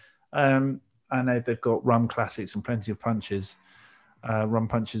in. And they've got rum classics and plenty of punches, rum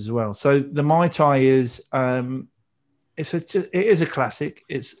punches as well. So the Mai Tai is it is a classic.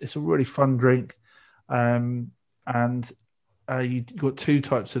 It's a really fun drink, and you've got two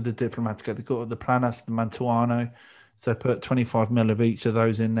types of the Diplomatico. They've got the Planas, the Mantuano. So put 25 ml of each of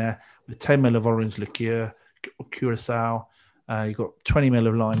those in there with 10 ml of orange liqueur, curacao. You've got 20 ml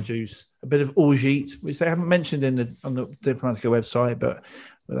of lime juice, a bit of orgeat, which they haven't mentioned on the Diplomatico website, but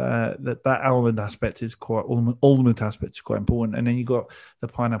that almond aspect is almond aspect is quite important. And then you've got the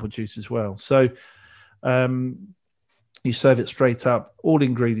pineapple juice as well. So you serve it straight up, all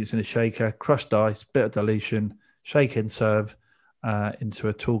ingredients in a shaker, crushed ice, bit of dilution, shake and serve into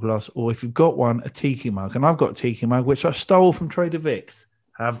a tall glass, or if you've got one, a tiki mug. And I've got a tiki mug, which I stole from Trader Vic's.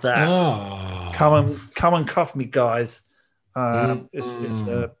 Have that. Oh. Come and cuff me, guys. It's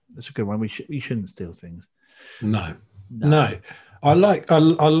a good one. We shouldn't steal things. No. I like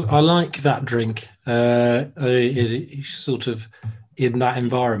that drink. It's sort of in that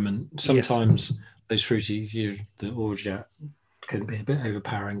environment. Sometimes those fruity, the orgeat can be a bit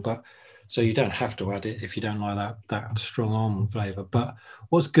overpowering, but so you don't have to add it if you don't like that strong almond flavour. But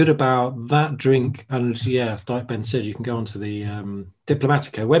what's good about that drink, and like Ben said, you can go onto the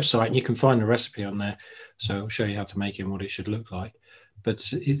Diplomatico website and you can find the recipe on there. So it'll show you how to make it and what it should look like. But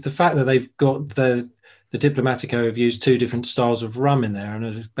it's the fact that they've got the Diplomatico have used two different styles of rum in there. And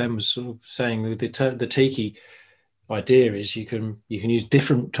as Ben was sort of saying, the tiki idea is you can use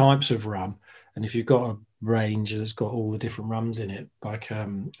different types of rum. And if you've got a range that's got all the different rums in it, like a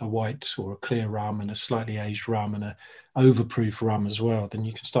white or a clear rum and a slightly aged rum and a overproof rum as well, then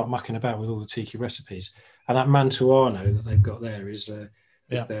you can start mucking about with all the tiki recipes. And that Mantuano that they've got there is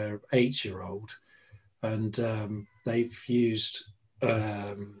their 8-year-old, and they've used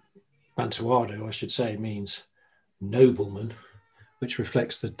Mantuano, I should say, means nobleman, which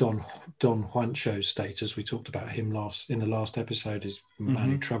reflects the Don Juancho status. We talked about him in the last episode, is a man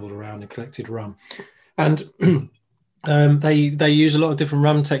who travelled around and collected rum. And they use a lot of different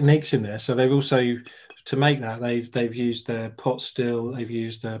rum techniques in there. So they've also, to make that, they've used their pot still, they've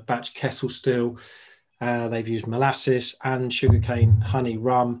used a batch kettle still, they've used molasses and sugarcane honey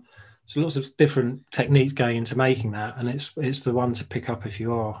rum. So lots of different techniques going into making that, and it's the one to pick up if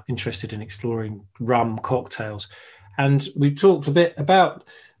you are interested in exploring rum cocktails. And we've talked a bit about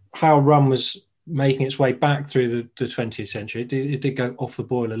how rum was making its way back through the 20th century. It did go off the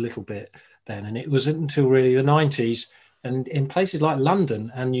boil a little bit then, and it wasn't until really the 90s, and in places like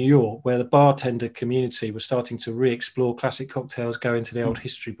London and New York, where the bartender community was starting to re-explore classic cocktails, go into the old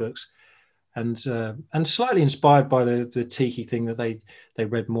history books, and slightly inspired by the tiki thing that they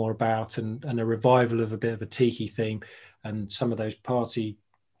read more about, and a revival of a bit of a tiki theme and some of those party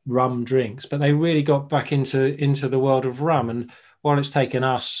rum drinks. But they really got back into the world of rum, and while it's taken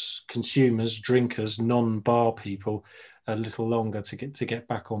us consumers, drinkers, non-bar people a little longer to get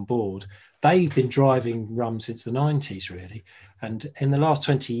back on board, they've been driving rum since the 90s really. And in the last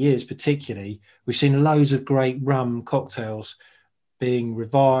 20 years particularly, we've seen loads of great rum cocktails being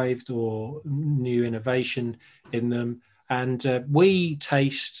revived or new innovation in them. And we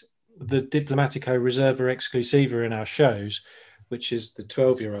taste the Diplomatico Reserva Exclusiva in our shows, which is the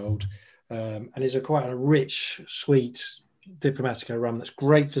 12-year-old, and is quite a rich, sweet Diplomatico rum that's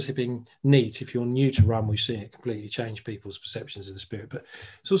great for sipping neat. If you're new to rum, we've seen it completely change people's perceptions of the spirit, but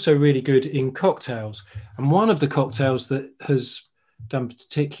it's also really good in cocktails. And one of the cocktails that has done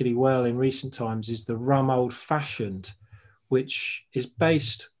particularly well in recent times is the rum old fashioned, which is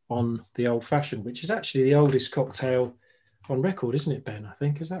based on the old fashioned, which is actually the oldest cocktail on record, isn't it, Ben? I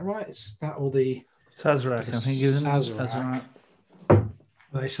think, is that right? Is that or the Sazerac? I think, isn't it? Sazerac.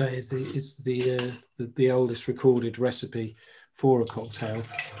 They say it's the oldest recorded recipe for a cocktail,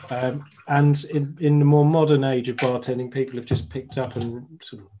 and in the more modern age of bartending, people have just picked up and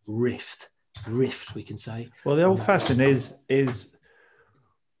sort of riffed, we can say. Well, the old fashioned is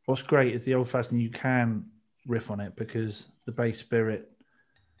what's great is the old fashioned. You can riff on it because the base spirit,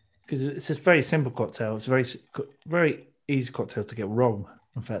 because it's a very simple cocktail. It's a very easy cocktail to get wrong.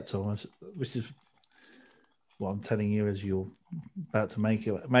 In fact, almost, which is what I'm telling you as you're about to make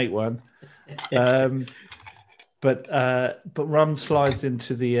one. But rum slides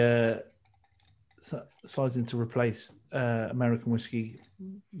into the slides in to replace American whiskey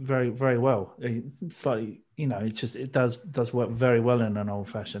very, very well. It's slightly, it does work very well in an old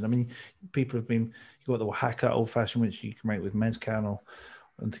fashioned. I mean, people have been, you've got the Oaxaca old fashioned, which you can make with mezcal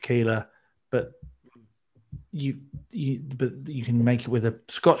and tequila, but you can make it with a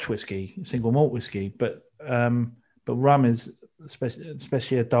Scotch whiskey, single malt whiskey, but rum is,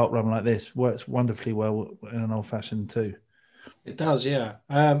 especially a dark rum like this, works wonderfully well in an old fashioned too. It does, yeah.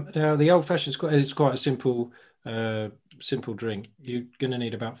 Now the old fashioned is quite a simple drink. You're going to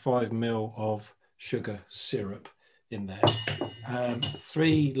need about 5 ml of sugar syrup in there.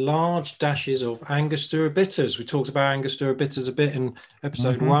 3 large dashes of Angostura bitters. We talked about Angostura bitters a bit in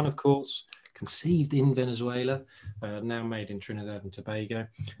episode 1, of course. Conceived in Venezuela, now made in Trinidad and Tobago.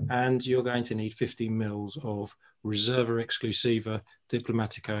 And you're going to need 50 mils of Reserva Exclusiva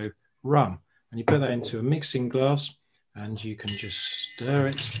Diplomatico rum. And you put that into a mixing glass, and you can just stir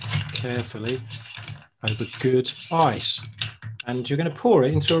it carefully over good ice. And you're going to pour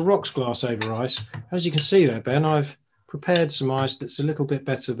it into a rocks glass over ice. As you can see there, Ben, I've prepared some ice that's a little bit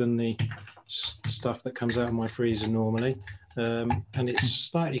better than the stuff that comes out of my freezer normally. And it's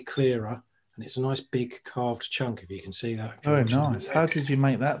slightly clearer, and it's a nice big carved chunk, if you can see that. Very nice. How did you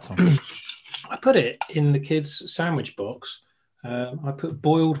make that, Tom? I put it in the kids' sandwich box. I put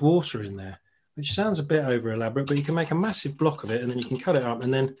boiled water in there, which sounds a bit over elaborate, but you can make a massive block of it, and then you can cut it up,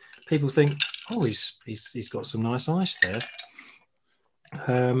 and then people think, oh, he's got some nice ice there.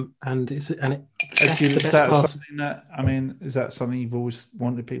 That's the best part. Is that something you've always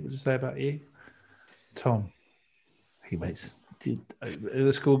wanted people to say about you, Tom? He makes the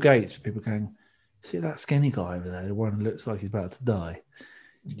school gates. People going, see that skinny guy over there, the one who looks like he's about to die.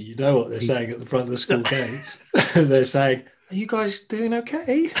 You know what they're saying at the front of the school gates? They're saying, "Are you guys doing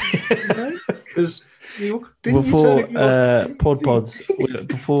okay?" Because before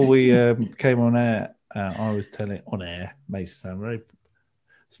we came on air, I was telling on air. Makes it sound very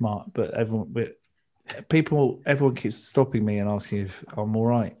smart, but everyone keeps stopping me and asking if I'm all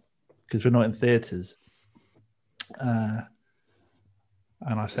right because we're not in theatres. And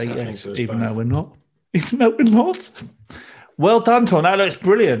I say yes, even though we're not. Well done, Tom. That looks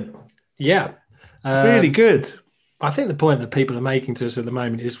brilliant. Yeah. Really good. I think the point that people are making to us at the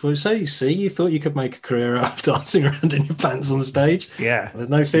moment is, well, so you thought you could make a career out of dancing around in your pants on stage. Yeah. There's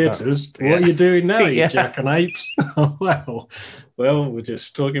no theatres. Yeah. What are you doing now, you jackanapes? Well, we're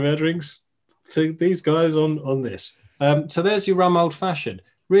just talking about drinks to these guys on this. So there's your rum old fashioned.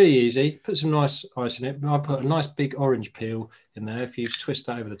 Really easy. Put some nice ice in it. I put a nice big orange peel in there. If you twist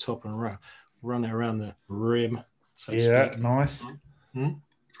that over the top and run it around the rim. So nice.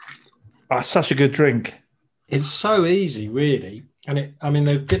 Such a good drink. It's so easy, really. And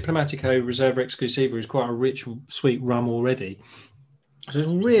the Diplomatico Reserva Exclusiva is quite a rich, sweet rum already. So it's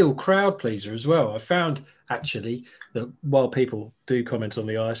a real crowd pleaser as well. I found, actually, that while people do comment on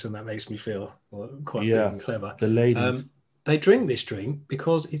the ice, and that makes me feel quite big and clever. The ladies. They drink this drink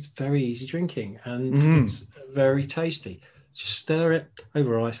because it's very easy drinking and it's very tasty. Just stir it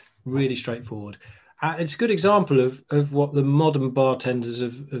over ice, really straightforward. It's a good example of what the modern bartenders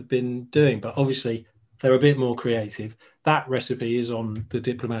have been doing, but obviously they're a bit more creative. That recipe is on the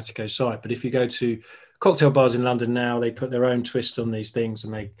Diplomatico site, but if you go to cocktail bars in London now, they put their own twist on these things,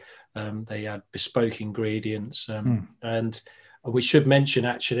 and they add bespoke ingredients. And we should mention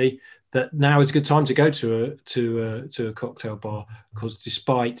actually that now is a good time to go to a cocktail bar, because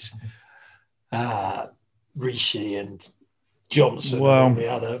despite Rishi and Johnson and all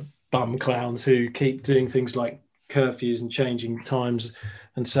the other bum clowns who keep doing things like curfews and changing times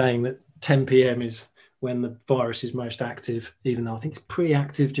and saying that 10 p.m. is when the virus is most active, even though I think it's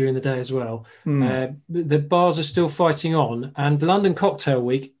pre-active during the day as well. The bars are still fighting on, and London Cocktail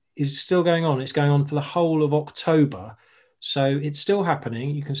Week is still going on. It's going on for the whole of October. So it's still happening.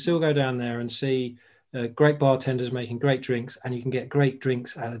 You can still go down there and see great bartenders making great drinks, and you can get great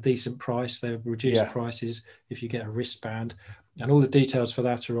drinks at a decent price. They're reduced prices if you get a wristband. And all the details for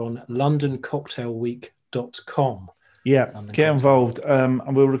that are on londoncocktailweek.com. Yeah, get involved.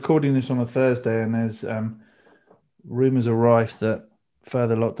 And we're recording this on a Thursday, and there's rumours are rife that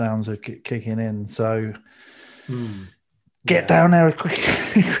further lockdowns are kicking in. So get down there as quick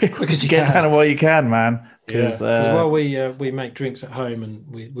as you can. Get down while you can, man. Because while we make drinks at home and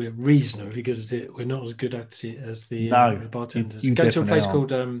we're reasonably good at it, we're not as good at it as the bartenders. You go to a place are.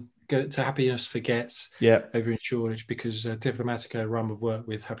 called go to Happiness Forgets Yeah. over in Shoreditch, because Diplomatico rum have worked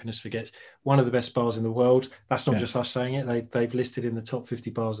with Happiness Forgets, one of the best bars in the world. That's not just us saying it. They've listed in the top 50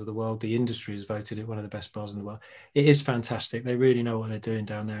 bars of the world. The industry has voted it one of the best bars in the world. It is fantastic. They really know what they're doing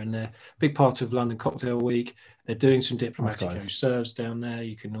down there, and they're a big part of London Cocktail Week. They're doing some Diplomatico serves down there.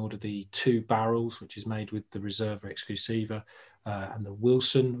 You can order the 2 barrels, which is made with the Reserva Exclusiva, and the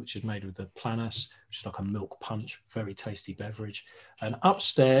Wilson, which is made with the Planas, which is like a milk punch, very tasty beverage. And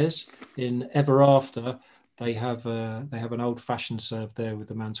upstairs in Ever After, they have an old-fashioned serve there with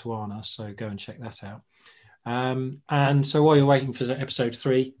the Mantuana, so go and check that out. And so while you're waiting for episode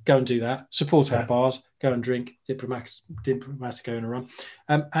 3, go and do that. Support our bars. Go and drink Diplomatico and a rum.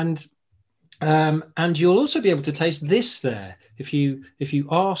 And you'll also be able to taste this there if you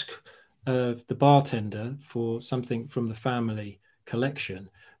ask the bartender for something from the family collection.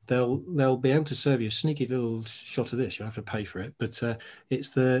 They'll be able to serve you a sneaky little shot of this. You'll have to pay for it, but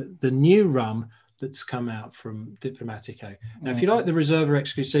it's the new rum that's come out from Diplomatico. Now, if you like the Reserva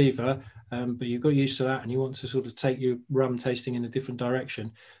Exclusiva, but you've got used to that and you want to sort of take your rum tasting in a different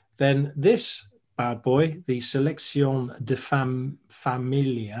direction, then this bad boy, the Selección de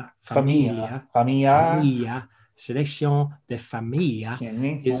Familia, Selección de Familia,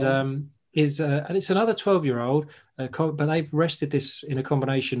 is and it's another 12-year-old, but they've rested this in a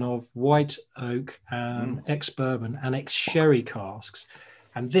combination of white oak, ex-bourbon and ex-sherry casks.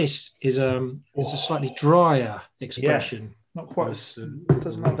 And this is a slightly drier expression. Not quite it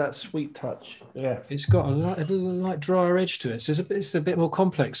doesn't have that sweet touch. Yeah, it's got a light drier edge to it, so it's a bit more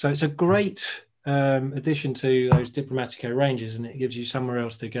complex. So it's a great addition to those Diplomatico ranges, and it gives you somewhere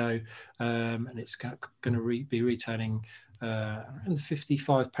else to go. And it's going to be retailing around the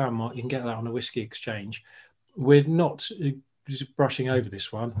 £55 mark. You can get that on a whiskey exchange. We're not just brushing over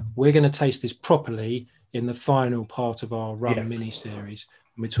this one. We're going to taste this properly in the final part of our rum mini series.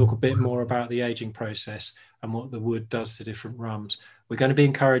 And we talk a bit more about the aging process and what the wood does to different rums. We're going to be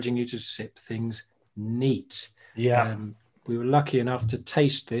encouraging you to sip things neat. Yeah. We were lucky enough to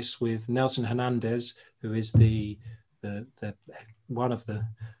taste this with Nelson Hernandez, who is the one of the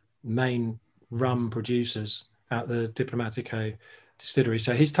main rum producers at the Diplomatico distillery.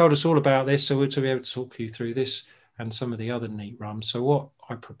 So he's told us all about this, so we'll be able to talk you through this and some of the other neat rums. So what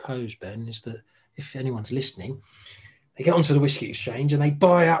I propose, Ben, is that if anyone's listening, they get onto the Whiskey Exchange and they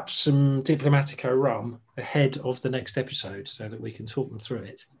buy up some Diplomatico rum ahead of the next episode so that we can talk them through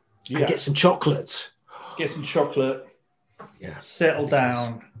it. And get some chocolate. Get some chocolate. Yeah. Settle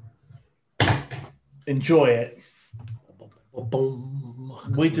down. Enjoy it.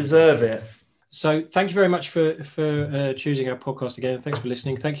 We deserve it. So thank you very much for choosing our podcast again. Thanks for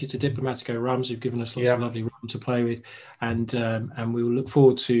listening. Thank you to Diplomatico Rums, who've given us lots of lovely rum to play with. And we will look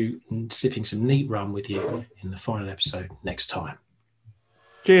forward to sipping some neat rum with you in the final episode next time.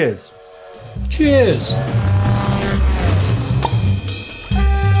 Cheers. Cheers.